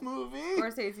Marvel movie.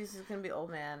 Scorsese's just going to be old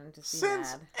man and just be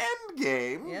since mad.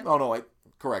 Endgame. Yep. Oh, no, wait.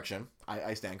 Correction.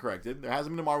 I stand corrected. There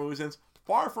hasn't been a Marvel movie since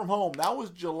Far From Home. That was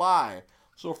July.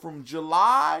 So from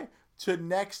July to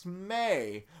next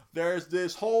May, there's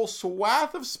this whole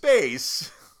swath of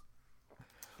space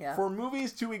for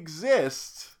movies to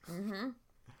exist. Mm-hmm.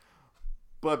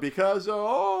 But because,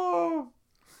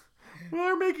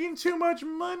 they're making too much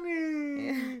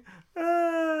money. He's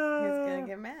going to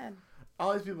get mad.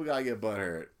 All these people got to get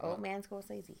butthurt. Old man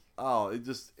Scorsese. Oh, it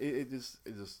just...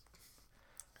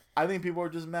 I think people are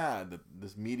just mad that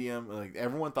this medium, like,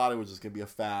 everyone thought it was just going to be a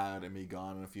fad and be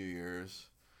gone in a few years.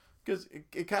 Because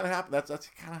it kind of happened. That's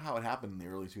kind of how it happened in the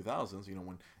early 2000s,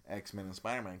 when X-Men and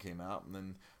Spider-Man came out. And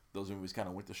then those movies kind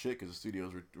of went to shit because the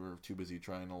studios were too busy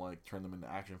trying to, like, turn them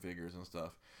into action figures and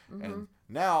stuff. Mm-hmm. And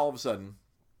now, all of a sudden,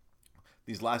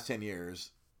 these last 10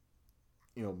 years,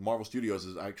 Marvel Studios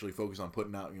is actually focused on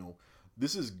putting out,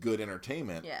 this is good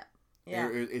entertainment. Yeah. Yeah.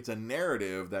 It's a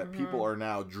narrative that people are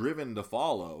now driven to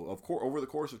follow. Of course, over the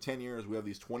course of 10 years, we have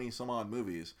these 20 some odd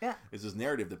movies. Yeah. It's this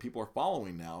narrative that people are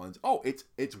following now. And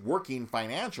it's working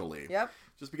financially. Yep.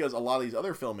 Just because a lot of these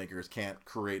other filmmakers can't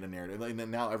create a narrative. And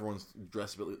then now everyone's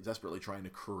desperately trying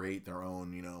to create their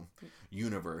own,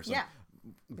 universe. Yeah.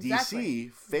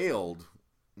 Exactly. DC failed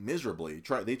miserably.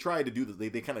 They tried to do this.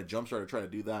 They kind of jump-started trying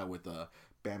to do that with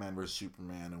Batman vs.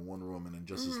 Superman and Wonder Woman and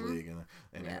Justice League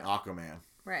and Aquaman.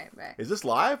 Right. Is this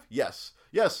live? Yes,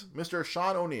 Mr.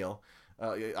 Sean O'Neill.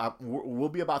 We'll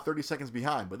be about 30 seconds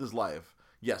behind, but this is live.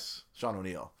 Yes, Sean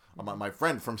O'Neill. My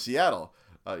friend from Seattle.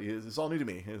 It's all new to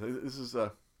me. This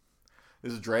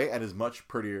is Dre and is much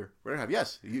prettier.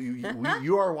 Yes,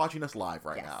 you are watching us live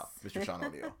right now, Mr. Sean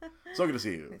O'Neill. So good to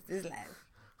see you. This is live.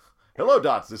 Hello,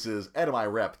 Dots. This is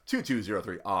Edami Rep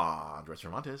 2203 Andres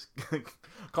Cervantes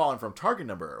calling from target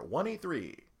number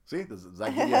 183 See, does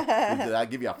that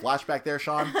give you a flashback there,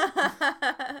 Sean?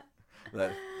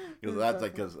 That's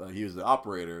like because he was the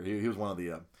operator. He was one of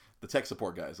the tech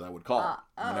support guys that I would call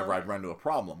whenever I'd run into a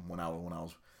problem when I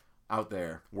was out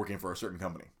there working for a certain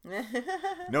company.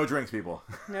 No drinks, people.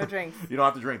 No drinks. You don't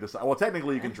have to drink this. Well,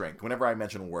 technically you can drink. Whenever I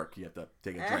mention work, you have to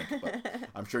take a drink. But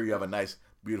I'm sure you have a nice,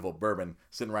 beautiful bourbon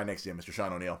sitting right next to you, Mr.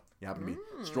 Sean O'Neill. You happen to be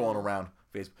strolling around.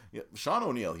 Yeah, Sean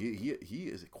O'Neill, he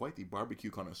is quite the barbecue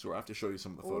connoisseur. I have to show you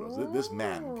some of the photos. Ooh. This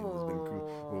man has been.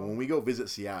 When we go visit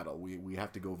Seattle, we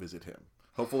have to go visit him.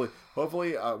 Hopefully,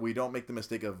 we don't make the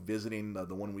mistake of visiting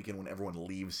the one weekend when everyone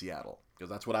leaves Seattle, because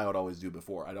that's what I would always do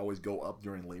before. I'd always go up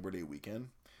during Labor Day weekend,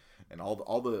 and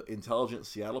all the intelligent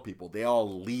Seattle people, they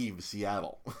all leave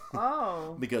Seattle.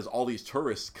 Oh. Because all these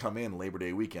tourists come in Labor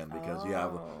Day weekend because you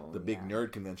have the big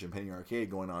nerd convention, Penny Arcade,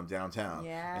 going on downtown.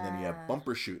 Yeah. And then you have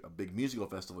Bumper Shoot, a big musical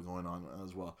festival going on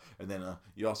as well. And then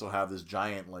you also have this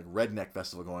giant like redneck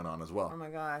festival going on as well. Oh my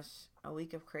gosh, a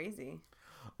week of crazy.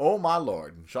 Oh my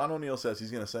lord. Sean O'Neill says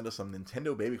he's going to send us some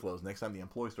Nintendo baby clothes next time the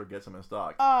employee store gets them in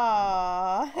stock.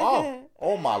 Aww.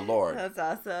 Oh my lord. That's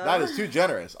awesome. That is too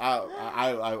generous.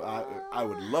 I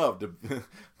would love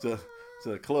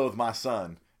to clothe my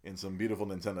in some beautiful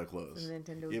Nintendo clothes.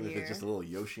 Nintendo Even gear. if it's just a little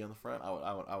Yoshi on the front,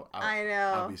 I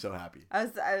know. I'd be so happy.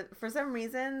 For some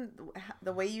reason,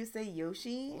 the way you say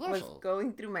Yoshi was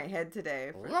going through my head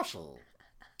today.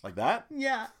 Like that?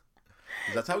 Yeah.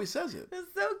 That's how he says it.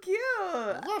 It's so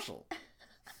cute. Russell.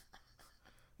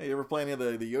 Hey, you ever play any of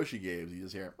the Yoshi games? You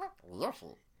just hear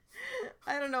Russell.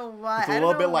 I don't know why. It's a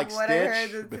little bit like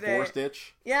Stitch before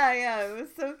Stitch. Yeah, it was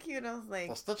so cute. I was like,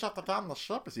 well, Stitch at the time the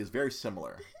ship is very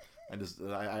similar.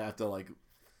 I have to like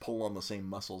pull on the same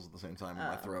muscles at the same time in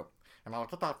my throat. And I'll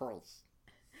get that voice.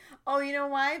 Oh, you know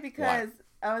why? Because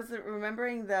I was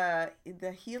remembering the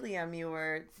helium you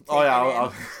were taking. Oh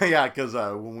yeah, yeah. Because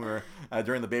when we were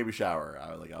during the baby shower,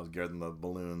 I was getting the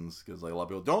balloons because like a lot of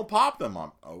people don't pop them.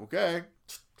 I'm okay.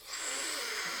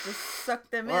 Just suck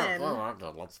them in.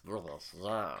 Let's do this.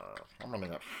 Yeah, I'm gonna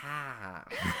get high.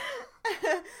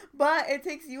 But it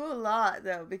takes you a lot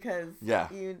though because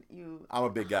you. I'm a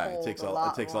big guy. It takes a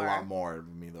lot more of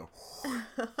me though.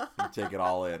 You take it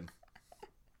all in.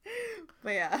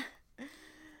 But yeah.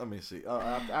 Let me see.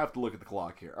 I have to look at the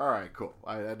clock here. All right, cool.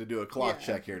 I had to do a clock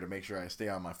check here to make sure I stay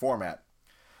on my format.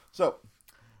 So,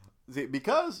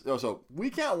 so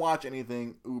we can't watch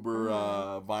anything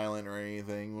uber violent or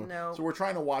anything. No. So we're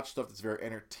trying to watch stuff that's very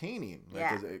entertaining.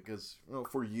 Because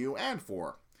for you and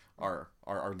for our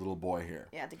little boy here.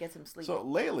 Yeah, to get some sleep. So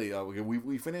lately,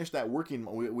 we finished that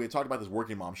we had talked about this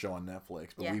Working Mom show on Netflix,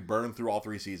 but we burned through all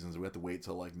 3 seasons. We have to wait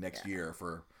till like next year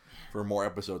for more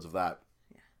episodes of that.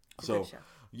 Yeah. So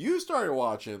you started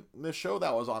watching this show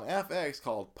that was on FX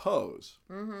called Pose.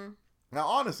 Mm-hmm. Now,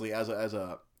 honestly, as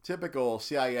a typical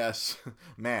CIS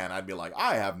man, I'd be like,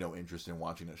 I have no interest in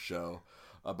watching a show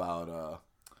about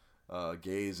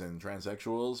gays and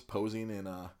transsexuals posing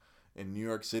in New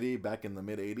York City back in the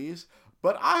mid '80s.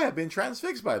 But I have been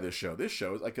transfixed by this show. This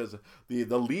show is because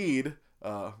the lead.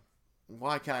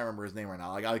 Why can't I remember his name right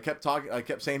now? Like I kept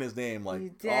saying his name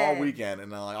like all weekend, and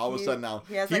then like all of a sudden now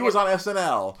he was on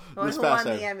SNL this past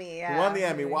won the Emmy. Yeah, who won the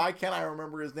Emmy. Why can't I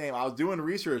remember his name? I was doing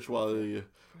research while we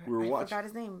were watching. I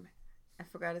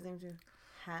forgot his name too.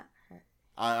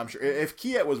 I'm sure if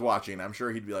Kiet was watching, I'm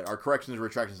sure he'd be like, our corrections and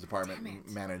retractions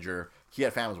department manager,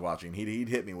 Kiet Pham was watching. He'd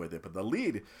hit me with it. But the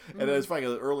lead, and it's funny,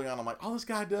 early on I'm like, all this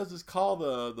guy does is call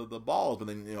the balls, but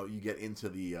then you get into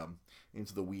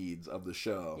the weeds of the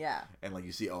show. Yeah. And like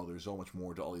you see, there's so much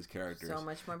more to all these characters. So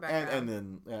much more background. And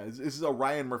then this is a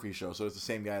Ryan Murphy show, so it's the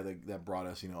same guy that brought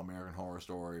us, American Horror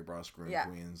Story, brought us Scream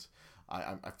Queens.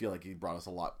 I feel like he brought us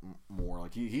a lot more.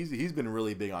 Like he's been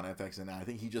really big on FX, and I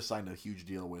think he just signed a huge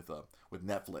deal with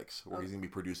Netflix, where he's gonna be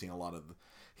producing a lot of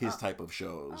his type of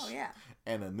shows. Oh yeah.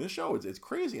 And in this show, it's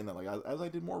crazy. And then like as I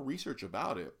did more research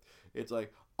about it, it's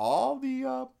like all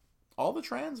the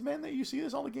trans men that you see,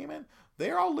 all the gay men,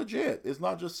 they're all legit. It's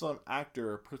not just some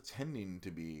actor pretending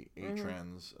to be a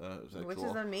transsexual. Which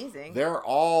is amazing. They're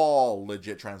all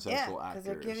legit transsexual actors. Because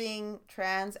they're giving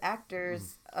trans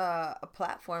actors a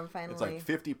platform finally. It's like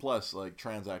 50 plus like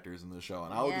trans actors in the show,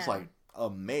 and I was just like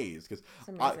amazed because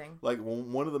like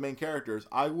one of the main characters,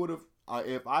 I would have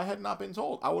if I had not been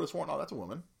told, I would have sworn, that's a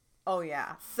woman. Oh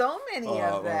yeah, so many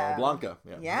of them. Blanca,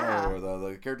 or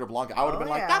the character Blanca, I would have been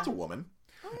like, that's a woman.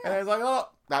 And I was like,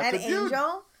 that's a dude.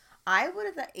 Angel, I would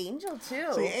have thought Angel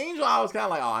too. See, Angel, I was kind of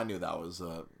like, I knew that was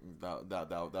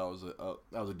that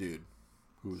was a dude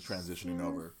who was transitioning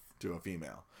over to a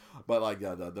female. But like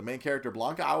the main character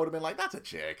Blanca, I would have been like, that's a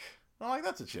chick. I'm like,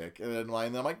 that's a chick. And then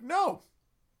I'm like, no,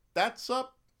 that's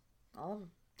all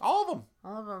All of them.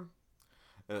 All of them.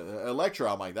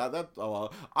 Elektra, I'm like that.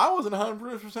 I wasn't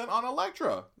 100% on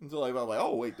Elektra until I'm like,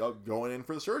 oh wait, going in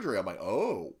for the surgery. I'm like,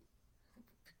 oh,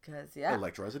 because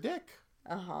Elektra has a dick.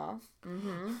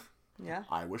 Yeah.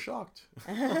 I was shocked.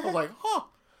 I was like, huh.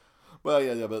 But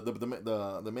yeah, but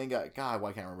the main guy, God,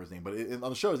 why can't I remember his name? But on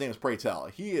the show, his name is Pray Tell.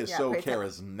 He is so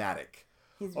charismatic.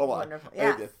 He's wonderful.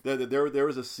 Yeah. There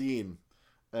was a scene,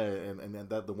 and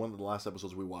that the one of the last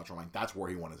episodes we watched, I'm like, that's where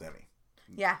he won his Emmy.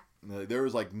 Yeah. There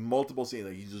was like multiple scenes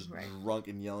that he's just drunk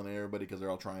and yelling at everybody because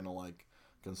they're all trying to like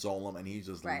console him, and he's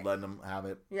just letting them have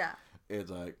it. Yeah.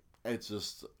 It's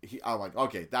just I'm like,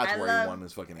 okay, that's where he won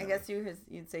his fucking Emmy. I guess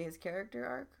you'd say his character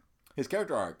arc. His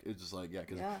character arc is just like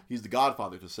because he's the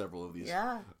godfather to several of these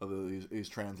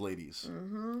trans ladies,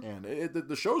 and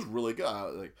the show's really good.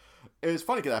 Like, it's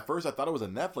funny because at first I thought it was a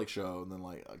Netflix show, and then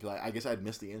like because I guess I'd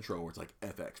missed the intro where it's like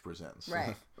FX presents,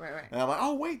 right, and I'm like,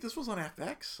 oh wait, this was on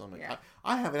FX. I'm like,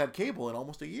 I haven't had cable in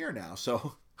almost a year now,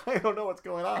 so I don't know what's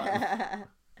going on.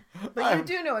 But you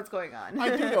do know what's going on.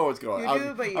 I do know what's going on. You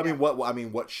do, but you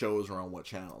don't. What shows are on what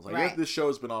channels? I guess this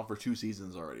show's been on for 2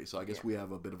 seasons already, so I guess we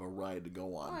have a bit of a ride to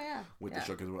go on with the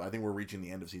show because I think we're reaching the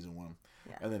end of season 1.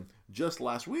 Yeah. And then just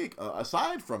last week,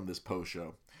 aside from this post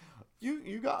show,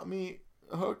 you got me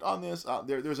hooked on this.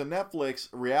 There's a Netflix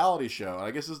reality show. And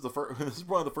I guess this is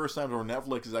one of the first times where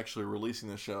Netflix is actually releasing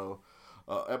the show.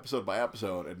 Episode by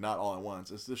episode and not all at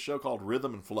once. It's this show called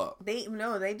Rhythm and Flow. They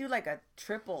do like a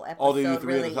triple episode. They do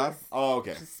 3 at a time? Oh,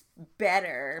 okay. Just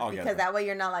better because that way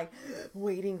you're not like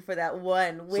waiting for that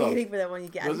one you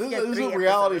get. This is a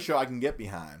reality show I can get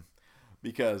behind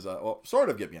because sort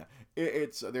of get behind.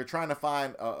 They're trying to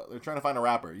find a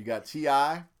rapper. You got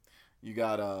T.I., you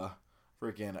got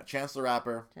freaking Chance the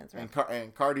Rapper,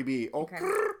 and Cardi B.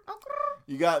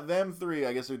 You got them 3.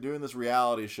 I guess they're doing this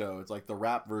reality show. It's like the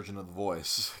rap version of The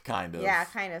Voice, kind of. Yeah,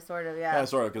 kind of, sort of, yeah. Kind of,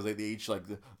 sort of, because they each, like,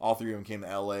 all 3 of them came to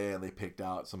L.A. and they picked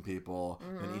out some people,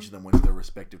 and each of them went to their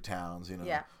respective towns, you know.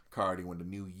 Yeah. Cardi went to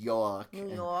New York.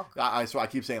 So I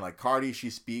keep saying, like, Cardi, she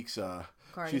speaks,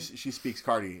 she speaks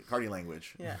Cardi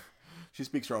language. Yeah. She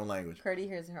speaks her own language. Cardi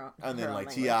hears her own. And then like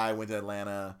T.I. went to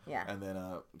Atlanta. Yeah. And then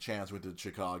Chance went to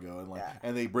Chicago, and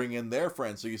and they bring in their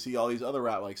friends. So you see all these other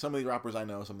like some of these rappers I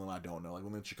know, some of them I don't know. Like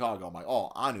when they're in Chicago, I'm like,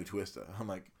 oh, I knew Twista. I'm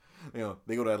like,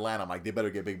 they go to Atlanta. I'm like, they better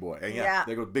get Big Boy. And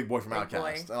they go Big Boy from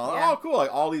Outkast. And I'm like, oh, cool.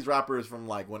 Like all these rappers from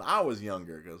like when I was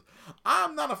younger, because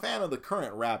I'm not a fan of the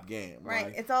current rap game. Right.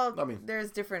 Like, it's all. I mean,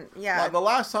 there's different. Yeah. Like, the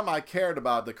last time I cared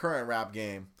about the current rap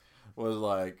game was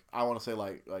like I want to say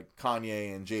like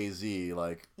Kanye and Jay-Z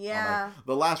like the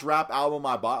last rap album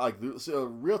I bought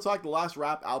real talk, the last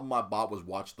rap album I bought was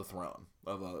Watch the Throne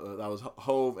that was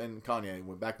Hove and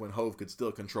Kanye back when Hove could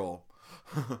still control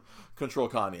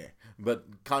Kanye,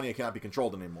 but Kanye cannot be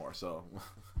controlled anymore, so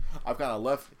I've kind of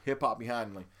left hip-hop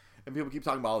behind and people keep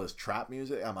talking about all this trap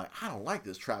music. I'm like, I don't like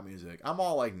this trap music. I'm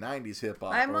all like 90s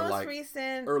hip-hop. My most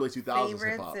recent early 2000s favorites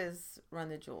hip-hop is Run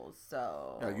the Jewels.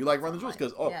 So yeah, you like Run the Jewels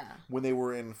because when they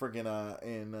were in freaking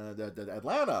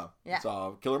Atlanta, it's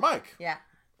Killer Mike. Yeah.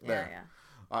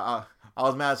 I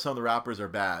was mad some of the rappers are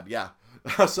bad. Yeah.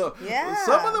 So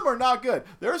some of them are not good.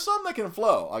 There are some that can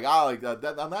flow. Like I like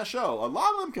that on that show. A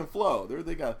lot of them can flow.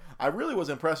 I really was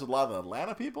impressed with a lot of the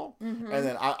Atlanta people, and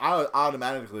then I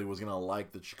automatically was gonna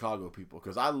like the Chicago people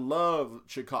because I love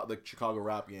the Chicago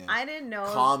rap game. I didn't know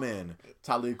Common,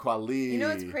 Talib Kweli. You know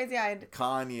what's crazy?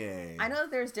 Kanye. I know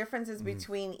there's differences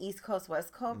between East Coast,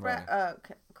 West Coast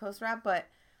rap, but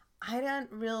I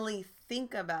didn't really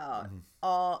think about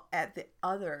all at the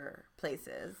other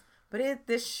places. But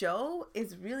this show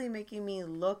is really making me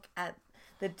look at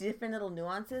the different little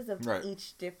nuances of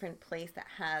each different place that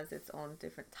has its own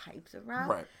different types of rap.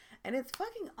 Right. And it's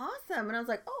fucking awesome. And I was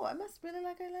like, oh, I must really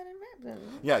like Atlanta rap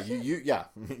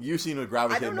then. You seem to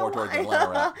gravitate more towards Atlanta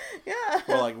rap.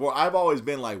 Yeah. Well, I've always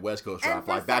been like West Coast rap.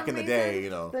 Like back in the day,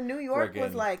 the New York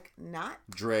was like not.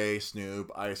 Dre,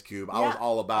 Snoop, Ice Cube. I'm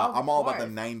all about the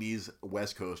 90s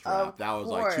West Coast rap. That was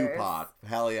like Tupac.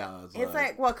 Hell yeah.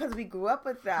 It's because we grew up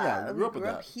with that. Yeah, we grew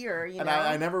up here, and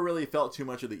I never really felt too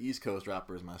much of the East Coast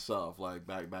rappers myself. Like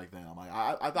back then, I'm like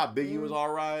I thought Biggie was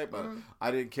all right, but I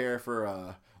didn't care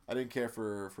for. I didn't care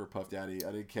for Puff Daddy.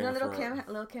 I didn't care for...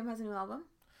 Lil' Kim has a new album?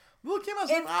 Lil' Kim has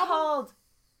a new album? It's called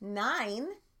 9,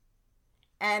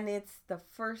 and it's the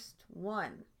first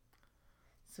one.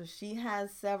 So she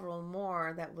has several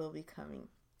more that will be coming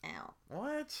out.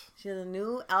 What? She has a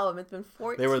new album. It's been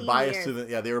 14 years.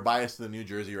 They were biased to the New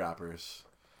Jersey rappers.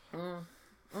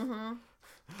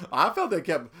 I felt they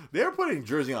were putting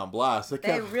Jersey on blast.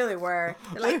 They really were.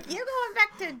 They're like, you're going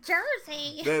back to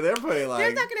Jersey. They're putting like,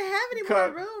 there's not going to have any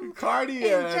more room Cardi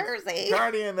in Jersey.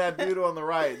 Cardi and that dude on the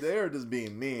right, they're just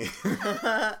being mean.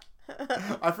 I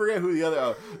forget who the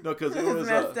other. No, because it was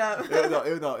messed up.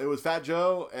 It was Fat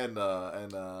Joe and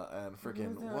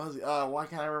freaking what was he? Why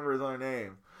can't I remember his other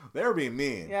name? They were being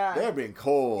mean. Yeah. They were being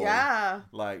cold. Yeah.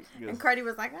 Like. And Cardi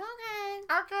was like, okay.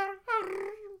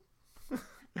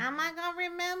 Am I gonna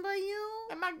remember you?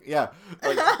 Yeah.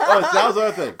 Like, that was the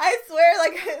other thing. I swear,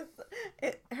 like,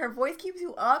 her voice keeps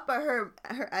you up, but her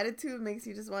attitude makes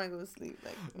you just want to go to sleep.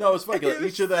 Like, no, it's funny.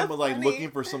 Each of them was like funny.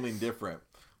 looking for something different.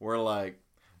 Where like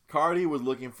Cardi was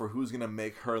looking for who's gonna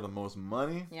make her the most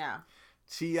money. Yeah.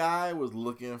 T.I. was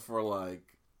looking for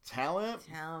like talent.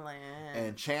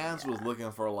 And Chance was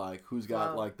looking for like who's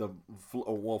got like the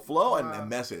flow and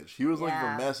message. He was looking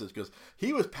for message because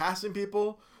he was passing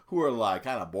people who were like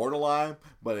kind of borderline,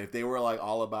 but if they were like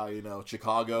all about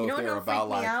Chicago, if they were about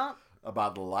like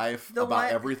about the life,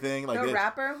 about everything, like the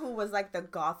rapper who was like the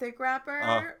gothic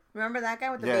rapper. Remember that guy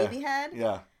with the baby head?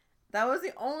 Yeah. That was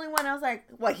the only one I was like,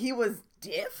 well, he was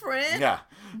different. Yeah.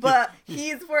 But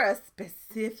he's for a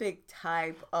specific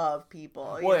type of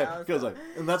people. Well, yeah, because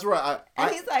and that's where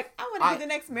he's like, I want to be the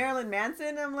next Marilyn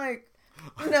Manson. I'm like,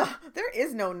 no, there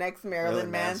is no next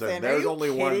Marilyn Manson. There's only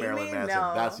one Marilyn me? Manson.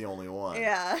 No. That's the only one.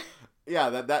 Yeah. Yeah,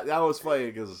 that was funny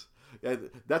because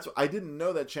that's I didn't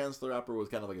know that Chance the Rapper was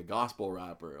kind of like a gospel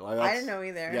rapper. Like I didn't know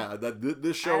either. Yeah,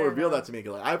 this show revealed that to me.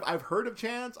 Cause like I've heard of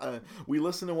Chance. We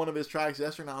listened to one of his tracks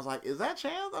yesterday, and I was like, "Is that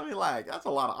Chance?" I mean, like that's a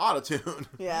lot of autotune.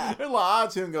 Yeah, there's a lot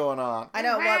of autotune going on. I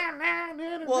know.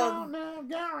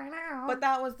 But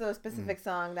that was the specific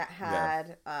song that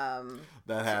had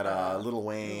Lil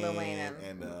Wayne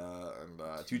and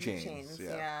 2 Chainz.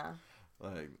 Yeah.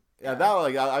 Like. Yeah, that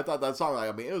like I thought that song. Like,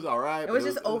 I mean, it was all right. It was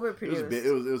just overproduced.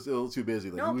 It was a little too busy.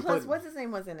 Like, no, plus what's his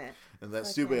name was in it? And that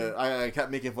stupid. I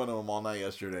kept making fun of him all night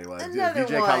yesterday. Like Another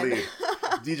DJ one. Khaled.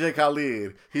 DJ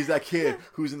Khaled. He's that kid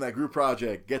who's in that group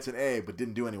project, gets an A but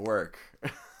didn't do any work.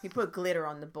 He put glitter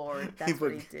on the board. That's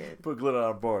what he did. Put glitter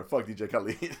on the board. Fuck DJ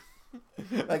Khaled.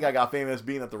 That guy got famous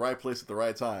being at the right place at the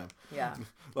right time. Yeah.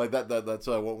 Like that's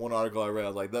one article I read. I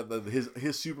was like, his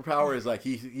superpower is like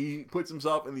he puts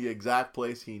himself in the exact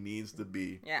place he needs to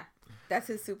be. Yeah, that's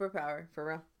his superpower for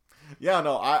real. Yeah,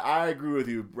 no, I agree with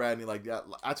you, Bradley. Like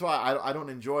that's why I don't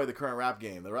enjoy the current rap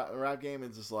game. The rap game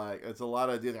is just like it's a lot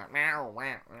of dudes like, they're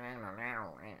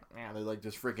like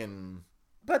just freaking.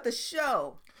 But the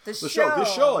show,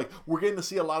 like we're getting to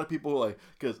see a lot of people like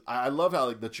because I love how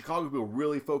like the Chicago people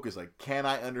really focus. Like, can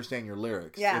I understand your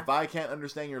lyrics? Yeah. If I can't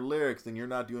understand your lyrics, then you're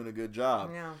not doing a good job.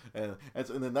 Yeah. And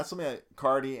then that's something that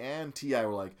Cardi and T.I.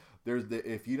 were like.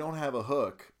 If you don't have a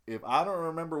hook, if I don't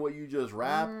remember what you just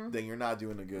rapped, then you're not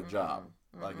doing a good job.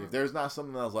 Like if there's not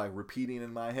something that was like repeating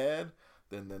in my head,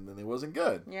 then it wasn't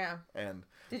good. Yeah. And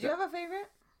did you have a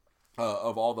favorite?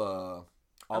 Of all the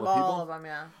people? All of them,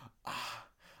 yeah.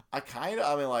 I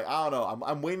mean, like, I don't know.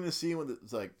 I'm waiting to see when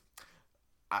it's like,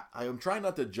 I'm trying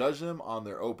not to judge them on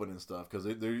their opening stuff because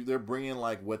they're bringing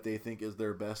like what they think is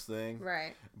their best thing.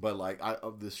 Right. But like,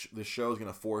 this show is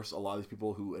gonna force a lot of these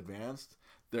people who advanced.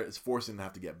 It's forcing them to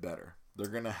have to get better. They're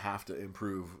gonna have to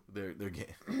improve their game.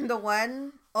 Yes,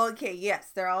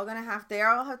 they all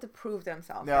have to prove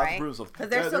themselves, right? Because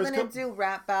they're still gonna do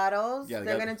rap battles. Yeah,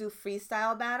 they're gonna do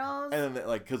freestyle battles. And then,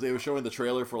 like, because they were showing the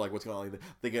trailer for like what's going on,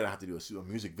 they're gonna have to do a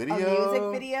music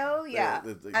video. Yeah.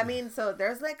 I mean, so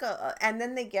there's like and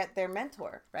then they get their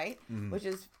mentor, right? Mm-hmm. Which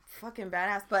is fucking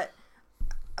badass. But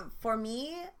for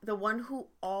me, the one who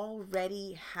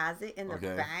already has it in the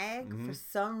bag for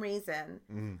some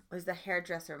reason was the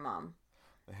hairdresser mom.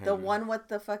 The one with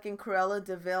the fucking Cruella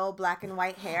de Vil black and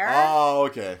white hair. Oh,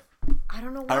 okay. I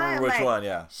don't know why. I remember which one,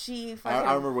 yeah. She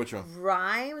I remember which one.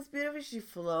 Rhymes beautiful. She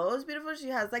flows beautiful. She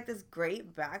has like this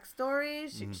great backstory.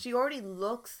 She already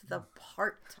looks the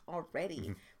part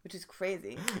already, which is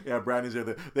crazy. Yeah, Brandon's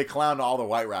here. They clowned all the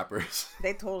white rappers.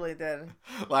 They totally did.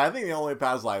 Like, I think they only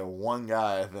passed like one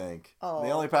guy, I think. Oh.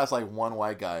 They only passed like one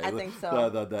white guy. I think so.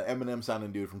 The Eminem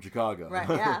sounding dude from Chicago. Right,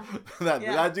 yeah.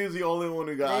 That dude's the only one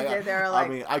who got. I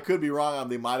mean, I could be wrong.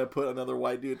 They might have put another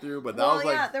white dude through, but that was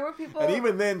like. There were people. And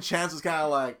even then, Chance was kind of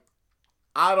like,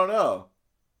 I don't know.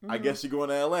 I guess you're going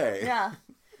to LA. Yeah.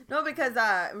 No, because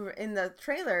in the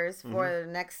trailers for the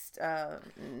next for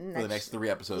the next 3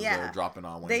 episodes that are dropping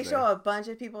on Wednesday, they show a bunch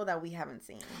of people that we haven't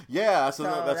seen. Yeah, so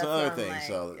that's another thing. Like,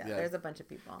 so there's a bunch of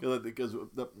people. Because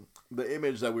the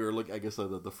image that we were looking, I guess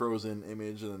the Frozen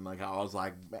image, and like I was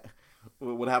like,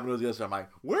 what happened was yesterday. I'm like,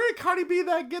 where did Cardi B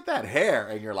get that hair?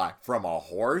 And you're like, from a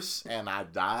horse, and I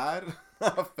died.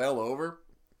 I fell over.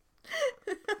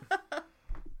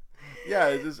 Yeah,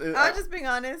 I'm just being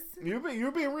honest. You're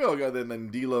being real. Then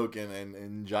D-Loc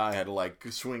and Jai had to like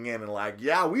swing in and like,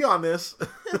 yeah, we on this.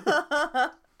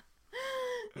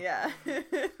 Yeah.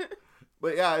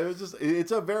 But yeah,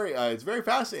 it's very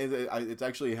fascinating. It's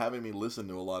actually having me listen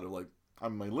to a lot of like,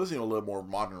 I'm like listening to a little more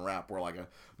modern rap where like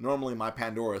normally my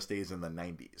Pandora stays in the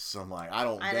 90s. So I'm like, I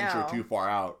don't venture too far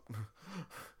out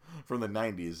from the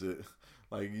 90s.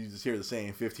 Like, you just hear the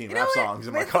same 15 rap songs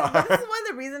in my car. This is one of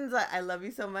the reasons I love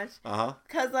you so much.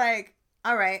 Because, like,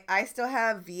 all right, I still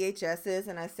have VHSs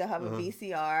and I still have a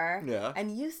VCR. Yeah.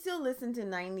 And you still listen to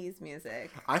 90s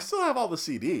music. I still have all the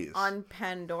CDs. On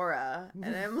Pandora.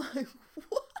 And I'm like,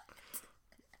 what?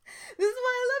 This is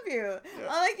why I love you. Yeah.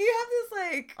 Like, you have this,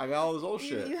 like... I got all this old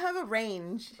shit. You have a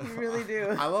range. You really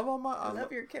do. I love all my... I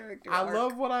love your character I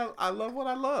love what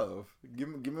I love. Give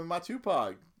me my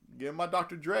Tupac. Give me my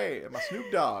Dr. Dre and my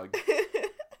Snoop Dogg.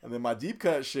 And then my deep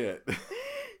cut shit.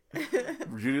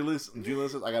 Julius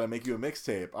says, I gotta make you a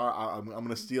mixtape. I'm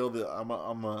gonna steal I'm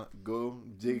gonna go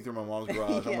dig through my mom's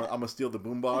garage. Yeah. I'm gonna steal the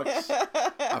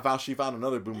boombox. She found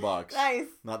another boombox. Nice.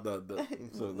 Not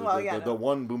the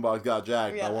one boombox got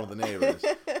jacked by one of the neighbors.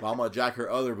 But I'm gonna jack her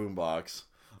other boombox.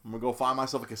 I'm gonna go find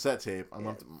myself a cassette tape.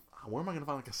 Where am I gonna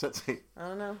find a cassette tape? I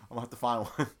don't know. I'm gonna have to find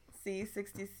one.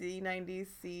 C60, C90,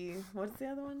 C. What's the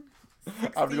other one?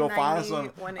 60, I have to go find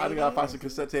some. I gotta find some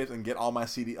cassette tapes and get all my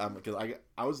CD. Because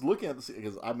I was looking at the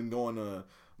because I've been going to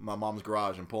my mom's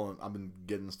garage and I've been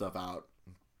getting stuff out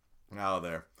of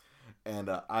there, and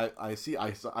I see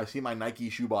my Nike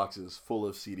shoe boxes full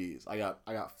of CDs. I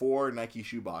got 4 Nike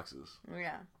shoe boxes.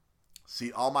 Yeah.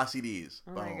 See all my CDs.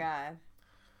 Oh my god.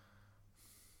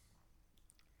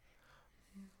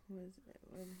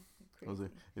 It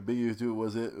would have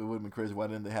been crazy. Why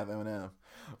didn't they have Eminem?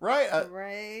 Right.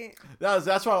 Right.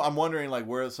 That's why I'm wondering like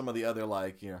where some of the other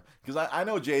like because I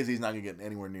know Jay-Z's not gonna get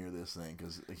anywhere near this thing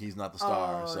because he's not the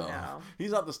star. No.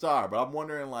 He's not the star. But I'm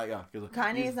wondering like because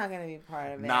Kanye's not gonna be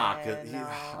part of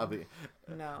it.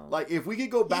 No. Like if we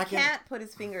could go back, he can't put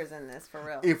his fingers in this for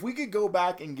real. If we could go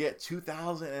back and get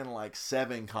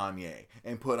 2007 Kanye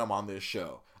and put him on this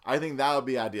show, I think that would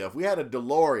be ideal. If we had a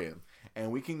DeLorean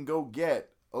and we can go get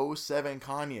 07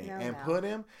 Kanye put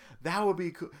him, that would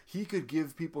be cool. He could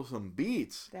give people some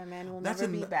beats. That man will never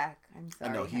be back. I'm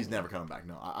sorry. I know he's never coming back.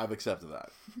 No, I've accepted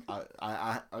that.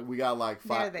 we got like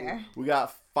 5. There. We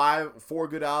got 4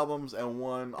 good albums and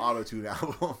 1 auto-tune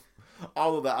album.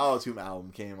 Although the auto-tune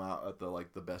album came out at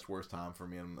the best worst time for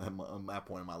me at that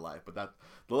point in my life. But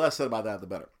the less said about that, the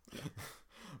better.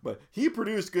 But he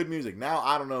produced good music. Now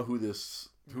I don't know who this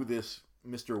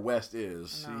Mr. West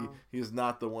is. No. He's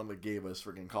not the one that gave us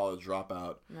freaking College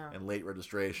Dropout and Late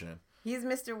Registration. He's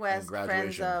Mr. West,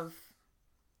 friends of...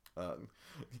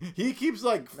 he keeps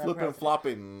like flipping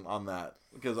flopping on that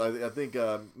because I think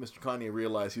Mr. Kanye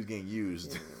realized he was getting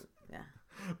used. Yeah.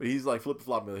 But he's like flipping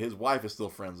flopping. His wife is still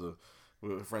friends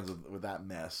with that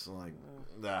mess. Like,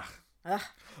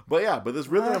 But this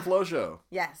Rhythm and Flow show.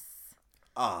 Yes.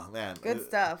 Oh man, good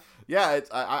stuff. Yeah,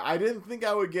 I didn't think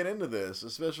I would get into this,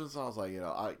 especially since I was like,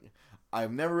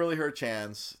 I've never really heard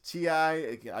Chance.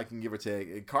 T.I. I can give or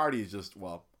take. Cardi's just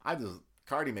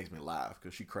Cardi makes me laugh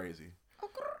because she's crazy.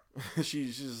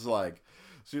 she's just like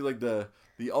the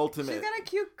ultimate. She's got a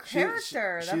cute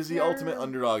character. She's the ultimate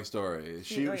underdog story.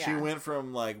 She went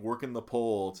from like working the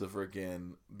pole to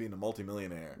freaking being a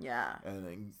multimillionaire. Yeah.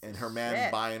 And her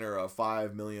man buying her a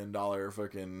 $5 million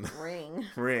fucking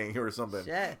ring or something.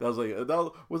 Shit.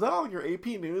 That was that on your AP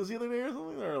News the other day or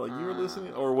something, or like you were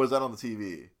listening, or was that on the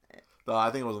TV? I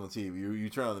think it was on the TV. You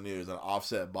turn on the news and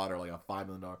Offset bought her like a $5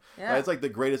 million. Yeah. It's like the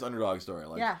greatest underdog story.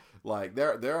 Like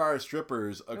there are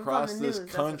strippers across this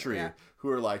country who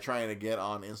are like trying to get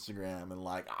on Instagram and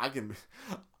like I can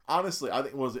honestly I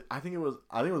think it was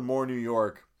more New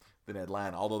York than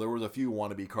Atlanta. Although there was a few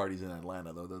wannabe Cardis in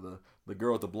Atlanta though. The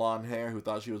girl with the blonde hair who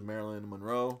thought she was Marilyn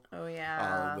Monroe. Oh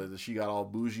yeah. She got all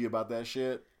bougie about that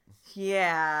shit.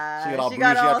 Yeah, she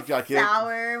got all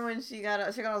sour when she got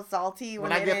all salty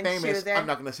when I get famous. I'm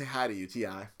not gonna say hi to you,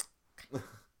 T.I.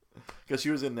 Because she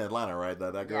was in Atlanta, right?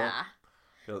 That girl. Yeah.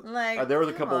 Like there was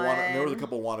a couple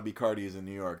wannabe Cardis in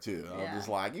New York too. I was just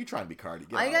like, you trying to be Cardi?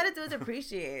 All you gotta do is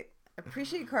appreciate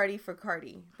Cardi for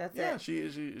Cardi. That's it. Yeah,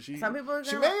 she. Some people are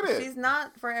gonna, made it. She's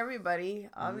not for everybody.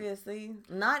 Obviously,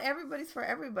 not everybody's for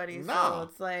everybody. No. So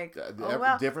it's like,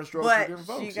 different strokes for different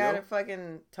folks. She got a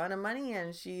fucking ton of money,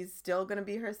 and she's still gonna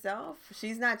be herself.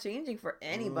 She's not changing for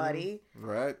anybody.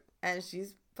 Right. And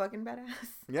she's fucking badass.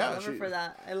 Yeah, I love her for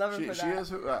that. I love her for that. She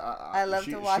is. I love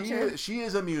to watch her. She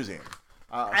is amusing.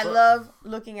 I love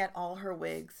looking at all her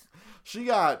wigs. She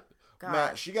got God.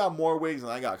 Man, she got more wigs than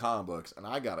I got comic books, and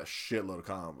I got a shitload of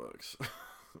comic books.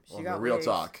 She got real wigs.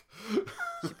 talk.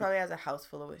 She probably has a house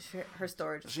full of wigs. Her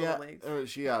storage is full of wigs.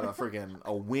 She had a freaking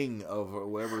a wing of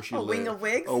wherever she lived. A wing of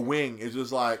wigs? A wing. It's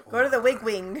just like go to the wig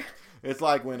wing. It's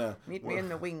like when meet me in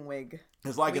the wig.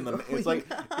 It's like in the wig wing.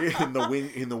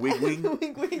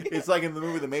 It's like in the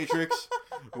movie The Matrix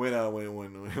when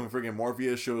freaking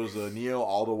Morpheus shows Neo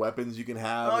all the weapons you can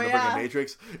have in the freaking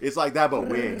Matrix. It's like that but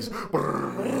wigs.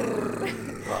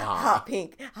 Hot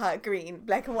pink, hot green,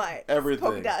 black and white. Everything.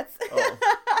 Polka dots. Oh.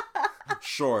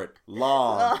 Short,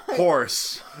 long,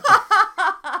 horse.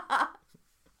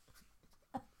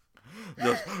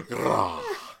 Just,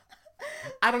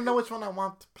 I don't know which one I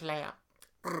want to play.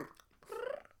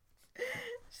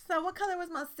 So what color was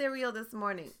my cereal this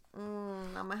morning?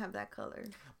 I'm going to have that color.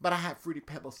 But I had Fruity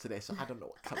Pebbles today, so I don't know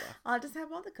what color. I'll just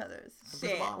have all the colors.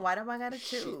 Shit. Why do I got to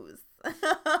choose?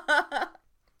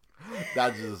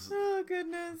 That just oh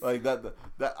goodness, like that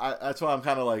that's why I'm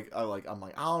kind of like I'm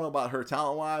like I don't know about her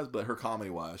talent wise, but her comedy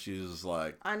wise, she's just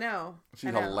like I know she's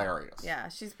hilarious. Yeah,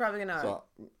 she's probably gonna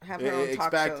have her own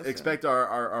talk show. Expect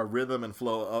our rhythm and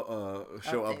flow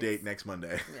show Updates. Update next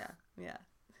Monday. Yeah.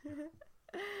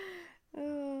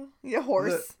 Your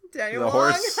horse, Daniel. The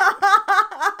Wong. horse.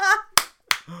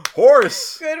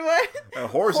 Horse. Good one. A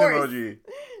horse emoji.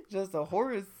 Just a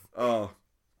horse. Oh.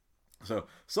 So,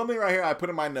 something right here I put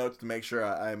in my notes to make sure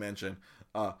I mention.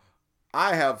 I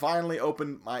have finally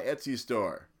opened my Etsy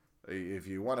store. If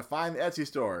you want to find the Etsy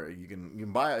store, you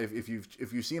can buy it. If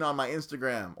you've seen on my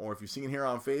Instagram or if you've seen here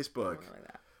on Facebook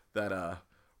that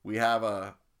we have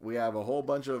a whole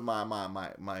bunch of my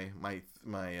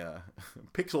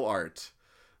pixel art,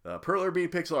 Perler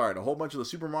Bead pixel art, a whole bunch of the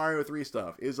Super Mario 3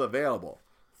 stuff is available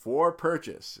for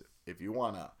purchase if you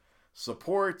want to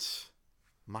support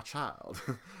my child.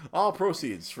 All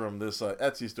proceeds from this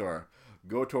Etsy store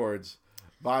go towards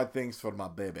buying things for my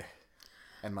baby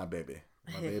and my baby.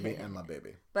 My baby and my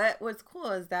baby. But what's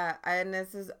cool is that, and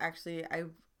this is actually,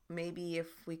 maybe if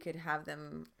we could have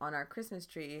them on our Christmas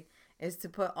tree, is to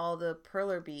put all the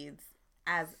Perler beads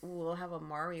as we'll have a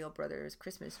Mario Brothers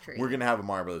Christmas tree. We're gonna have a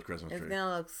Mario Brothers Christmas tree. It's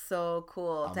gonna look so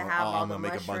cool to have all the mushrooms. I'm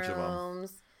gonna make a bunch of them.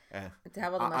 To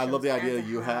have all the mushrooms. I love the idea that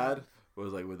you had.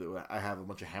 Was like I have a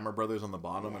bunch of Hammer Brothers on the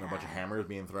bottom and a bunch of hammers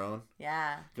being thrown.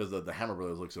 Yeah. Because the Hammer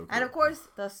Brothers look so cool. And of course,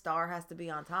 the star has to be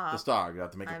on top. The star. You have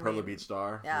to make a Perler Bead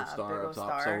star. Yeah, star up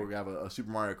top. Star. So we have a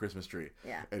Super Mario Christmas tree.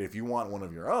 Yeah. And if you want one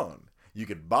of your own, you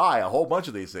could buy a whole bunch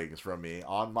of these things from me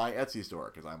on my Etsy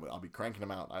store because I'll be cranking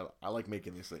them out. I like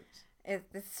making these things.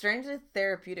 It's strangely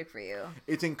therapeutic for you.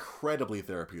 It's incredibly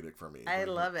therapeutic for me. I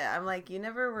love it. I'm like, you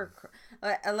never were.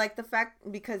 I like the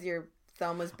fact because your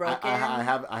thumb was broken. I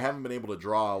haven't been able to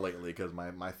draw lately because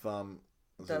my thumb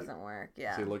doesn't work.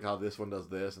 Yeah. See, look how this one does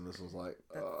this, and this one's like.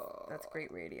 That's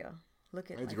great radio. Look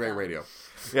at. It's great thumb. Radio.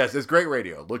 Yes, it's great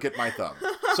radio. Look at my thumb.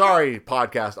 Sorry,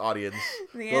 podcast audience.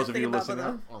 Those of you listening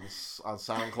on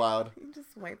SoundCloud. You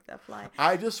just wiped that fly.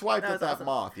 I just swiped at that awesome.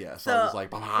 Moth. Yes, so I was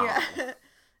like, yeah.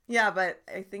 Yeah, but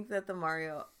I think that the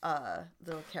Mario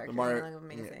little characters are like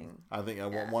amazing. Yeah. I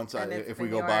think once if we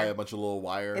go buy a bunch of little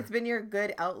wire. It's been your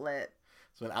good outlet.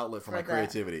 It's an outlet for my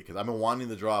creativity because I've been wanting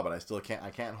to draw, but I still can't.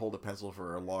 I can't hold a pencil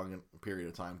for a long period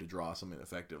of time to draw something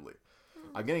effectively.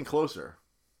 I'm getting closer.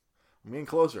 This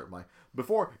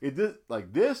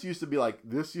used to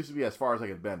be as far as I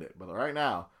could bend it, but right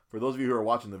now, for those of you who are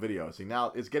watching the video, see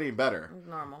now it's getting better. It's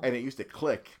normal. And it used to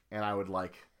click, and I would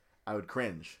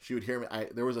cringe. She would hear me.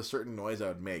 There was a certain noise I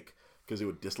would make because it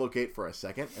would dislocate for a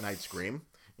second, and I'd scream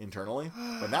internally.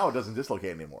 But now it doesn't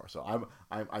dislocate anymore. So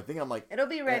I think I'm like it'll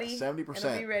be ready. 70%.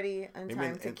 It'll be ready in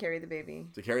time to carry the baby.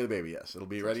 To carry the baby, yes, it'll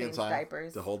be ready in time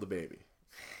diapers. to hold the baby.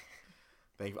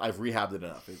 Thank you. I've rehabbed it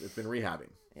enough. It's been rehabbing.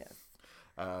 Yes.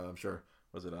 I'm sure.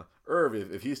 Was it Irv?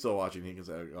 If he's still watching, he can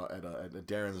say at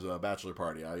Darren's bachelor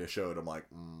party. I just showed him like.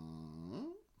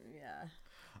 Yeah.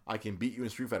 I can beat you in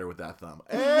Street Fighter with that thumb.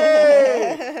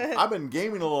 Hey! I've been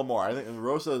gaming a little more. I think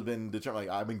Rosa has been determined.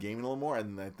 I've been gaming a little more,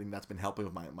 and I think that's been helping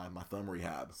with my thumb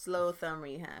rehab. Slow thumb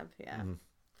rehab, yeah. Mm-hmm.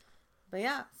 But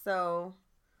yeah, so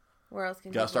where else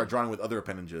can you start drawing with other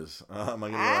appendages? Am I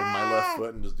gonna my left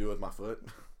foot and just do it with my foot?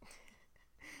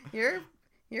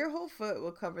 Your whole foot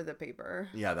will cover the paper.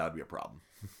 Yeah, that would be a problem.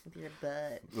 With your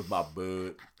butt. With my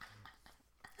butt.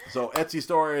 So Etsy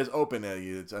store is open.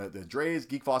 It's the Dre's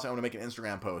Geek Floss. I'm going to make an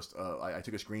Instagram post. I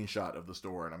took a screenshot of the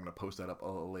store, and I'm going to post that up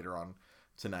later on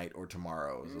tonight or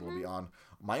tomorrow. Mm-hmm. It'll be on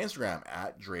my Instagram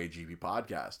at DreGP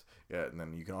Podcast. Yeah, and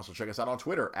then you can also check us out on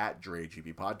Twitter at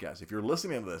DreGP Podcast. If you're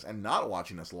listening to this and not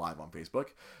watching us live on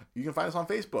Facebook, you can find us on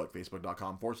Facebook,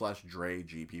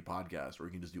 facebook.com/DreGP Podcast, or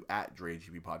you can just do at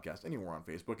DreGP Podcast anywhere on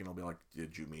Facebook, and it'll be like,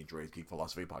 did you mean Dre's Geek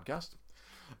Philosophy Podcast?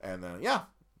 And then,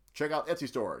 check out Etsy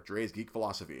store, Dre's Geek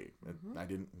Philosophy.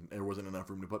 Mm-hmm. There wasn't enough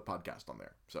room to put podcast on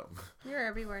there. So you're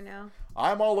everywhere now.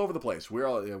 I'm all over the place. We're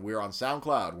on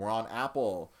SoundCloud. We're on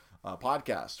Apple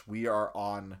Podcasts. We are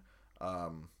on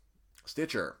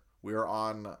Stitcher. We are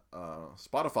on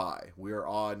Spotify. We are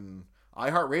on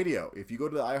iHeartRadio. If you go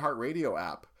to the iHeartRadio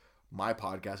app, my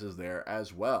podcast is there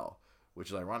as well. Which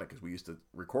is ironic because we used to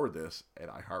record this at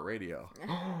iHeartRadio.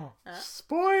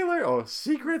 Spoiler! Oh,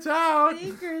 secrets out!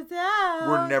 Secrets out!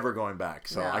 We're never going back,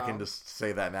 so I can just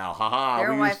say that now. Haha! Their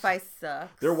Wi-Fi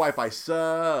sucks. Their Wi-Fi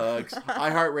sucks.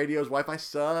 iHeartRadio's Wi-Fi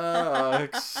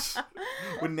sucks.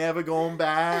 We're never going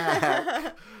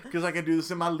back because I can do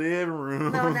this in my living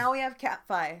room. No, now we have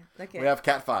Cat-Fi. We have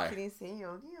Cat-Fi. Can you see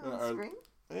Yogi on the screen?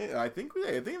 I think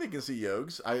they can see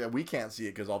Yogs. We can't see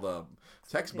it because all the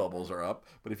text bubbles are up.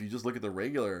 But if you just look at the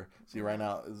regular, see right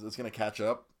now, it's going to catch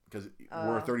up because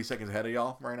we're 30 seconds ahead of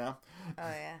y'all right now. Oh,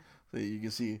 yeah. So you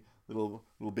can see little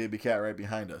baby cat right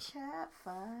behind us.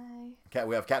 Cat-Fi.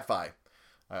 We have Cat-Fi.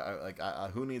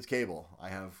 Who needs cable? I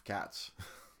have cats.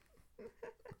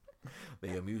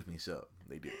 They amuse me so.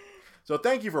 They do. So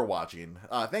thank you for watching.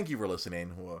 Thank you for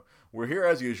listening. We're here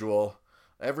as usual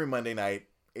every Monday night,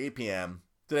 8 p.m.,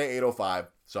 Today, 8:05.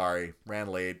 Sorry, ran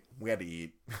late. We had to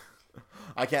eat.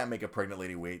 I can't make a pregnant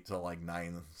lady wait till like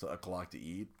 9 o'clock to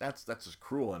eat. That's just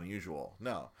cruel and unusual.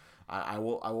 No, I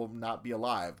will not be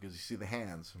alive because you see the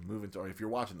hands moving. Or if you're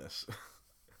watching this,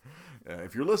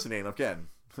 if you're listening, again,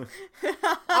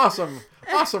 awesome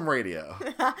radio.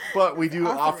 But we do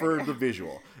offer the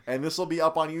visual, and this will be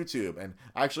up on YouTube. And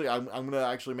actually, I'm gonna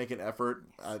actually make an effort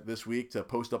this week to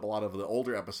post up a lot of the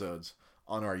older episodes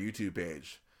on our YouTube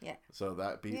page. Yeah. So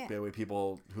that way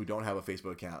people who don't have a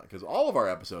Facebook account, because all of our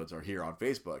episodes are here on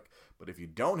Facebook, but if you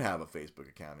don't have a Facebook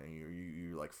account and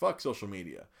you're like, fuck social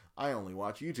media, I only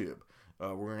watch YouTube,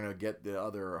 we're going to get the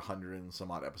other 100 and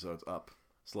some odd episodes up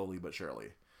slowly but surely,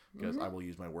 because I will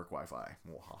use my work Wi-Fi.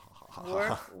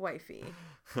 Work wifey.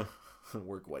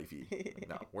 Work wifey.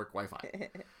 No, work Wi-Fi.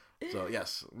 So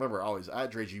yes, remember always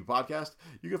at DreGP Podcast.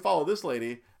 You can follow this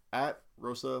lady at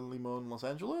Rosa Limon Los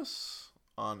Angeles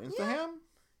on Instagram.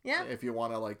 Yeah. If you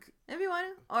want to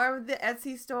or the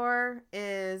Etsy store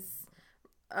is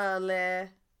Le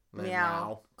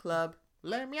Meow Club.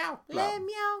 Le Meow Club. Le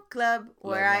Meow Club,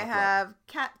 where I have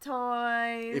cat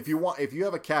toys. If you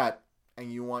have a cat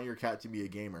and you want your cat to be a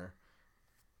gamer,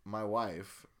 my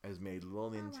wife has made little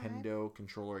Nintendo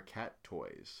controller cat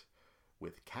toys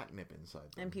with catnip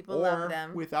inside them. And people love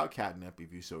them. Without catnip,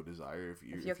 if you so desire.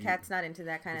 If your cat's not into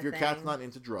that kind of thing. If your cat's not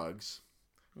into drugs.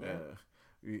 Yeah.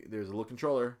 There's a little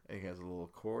controller, and it has a little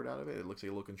cord out of it. It looks like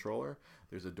a little controller.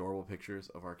 There's adorable pictures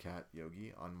of our cat,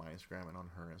 Yogi, on my Instagram and on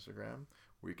her Instagram,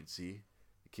 where you can see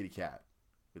a kitty cat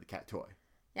with a cat toy.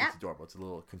 Yeah. It's adorable. It's a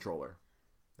little controller.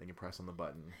 They can press on the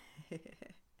button.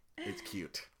 It's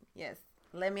cute. Yes.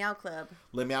 Le Meow Club.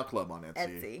 Le Meow Club on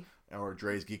Etsy. Or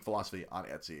Dre's Geek Philosophy on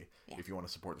Etsy, if you want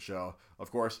to support the show. Of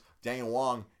course, Daniel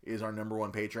Wong is our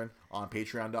 #1 patron on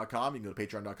patreon.com. You can go to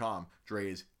patreon.com,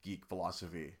 Dre's Geek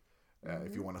Philosophy.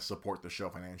 If you want to support the show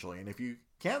financially. And if you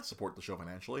can't support the show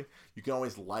financially, you can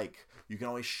always you can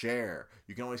always share,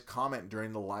 you can always comment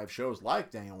during the live shows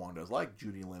like Daniel Wong does, like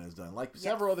Judy Lynn has done, like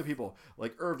several other people,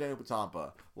 like Irv Daniel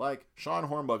Patampa, like Sean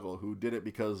Hornbuckle, who did it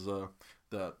because the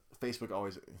Facebook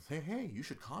always say, hey, you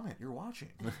should comment, you're watching.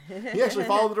 He actually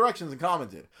followed the directions and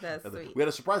commented. That's sweet. We had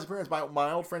a surprise appearance by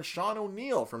my old friend Sean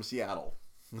O'Neill from Seattle.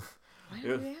 Why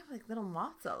do we have like little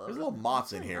moths all over? There's little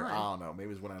moths in here. I don't know.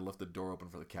 Maybe it's when I left the door open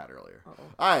for the cat earlier.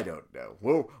 I don't know.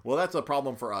 Well, that's a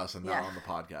problem for us and not on the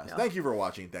podcast. No. Thank you for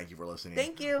watching. Thank you for listening.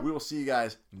 Thank you. We will see you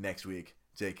guys next week.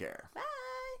 Take care. Bye.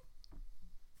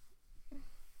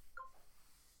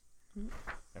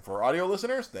 And for audio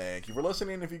listeners, thank you for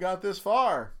listening if you got this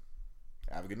far.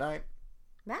 Have a good night.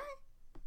 Bye.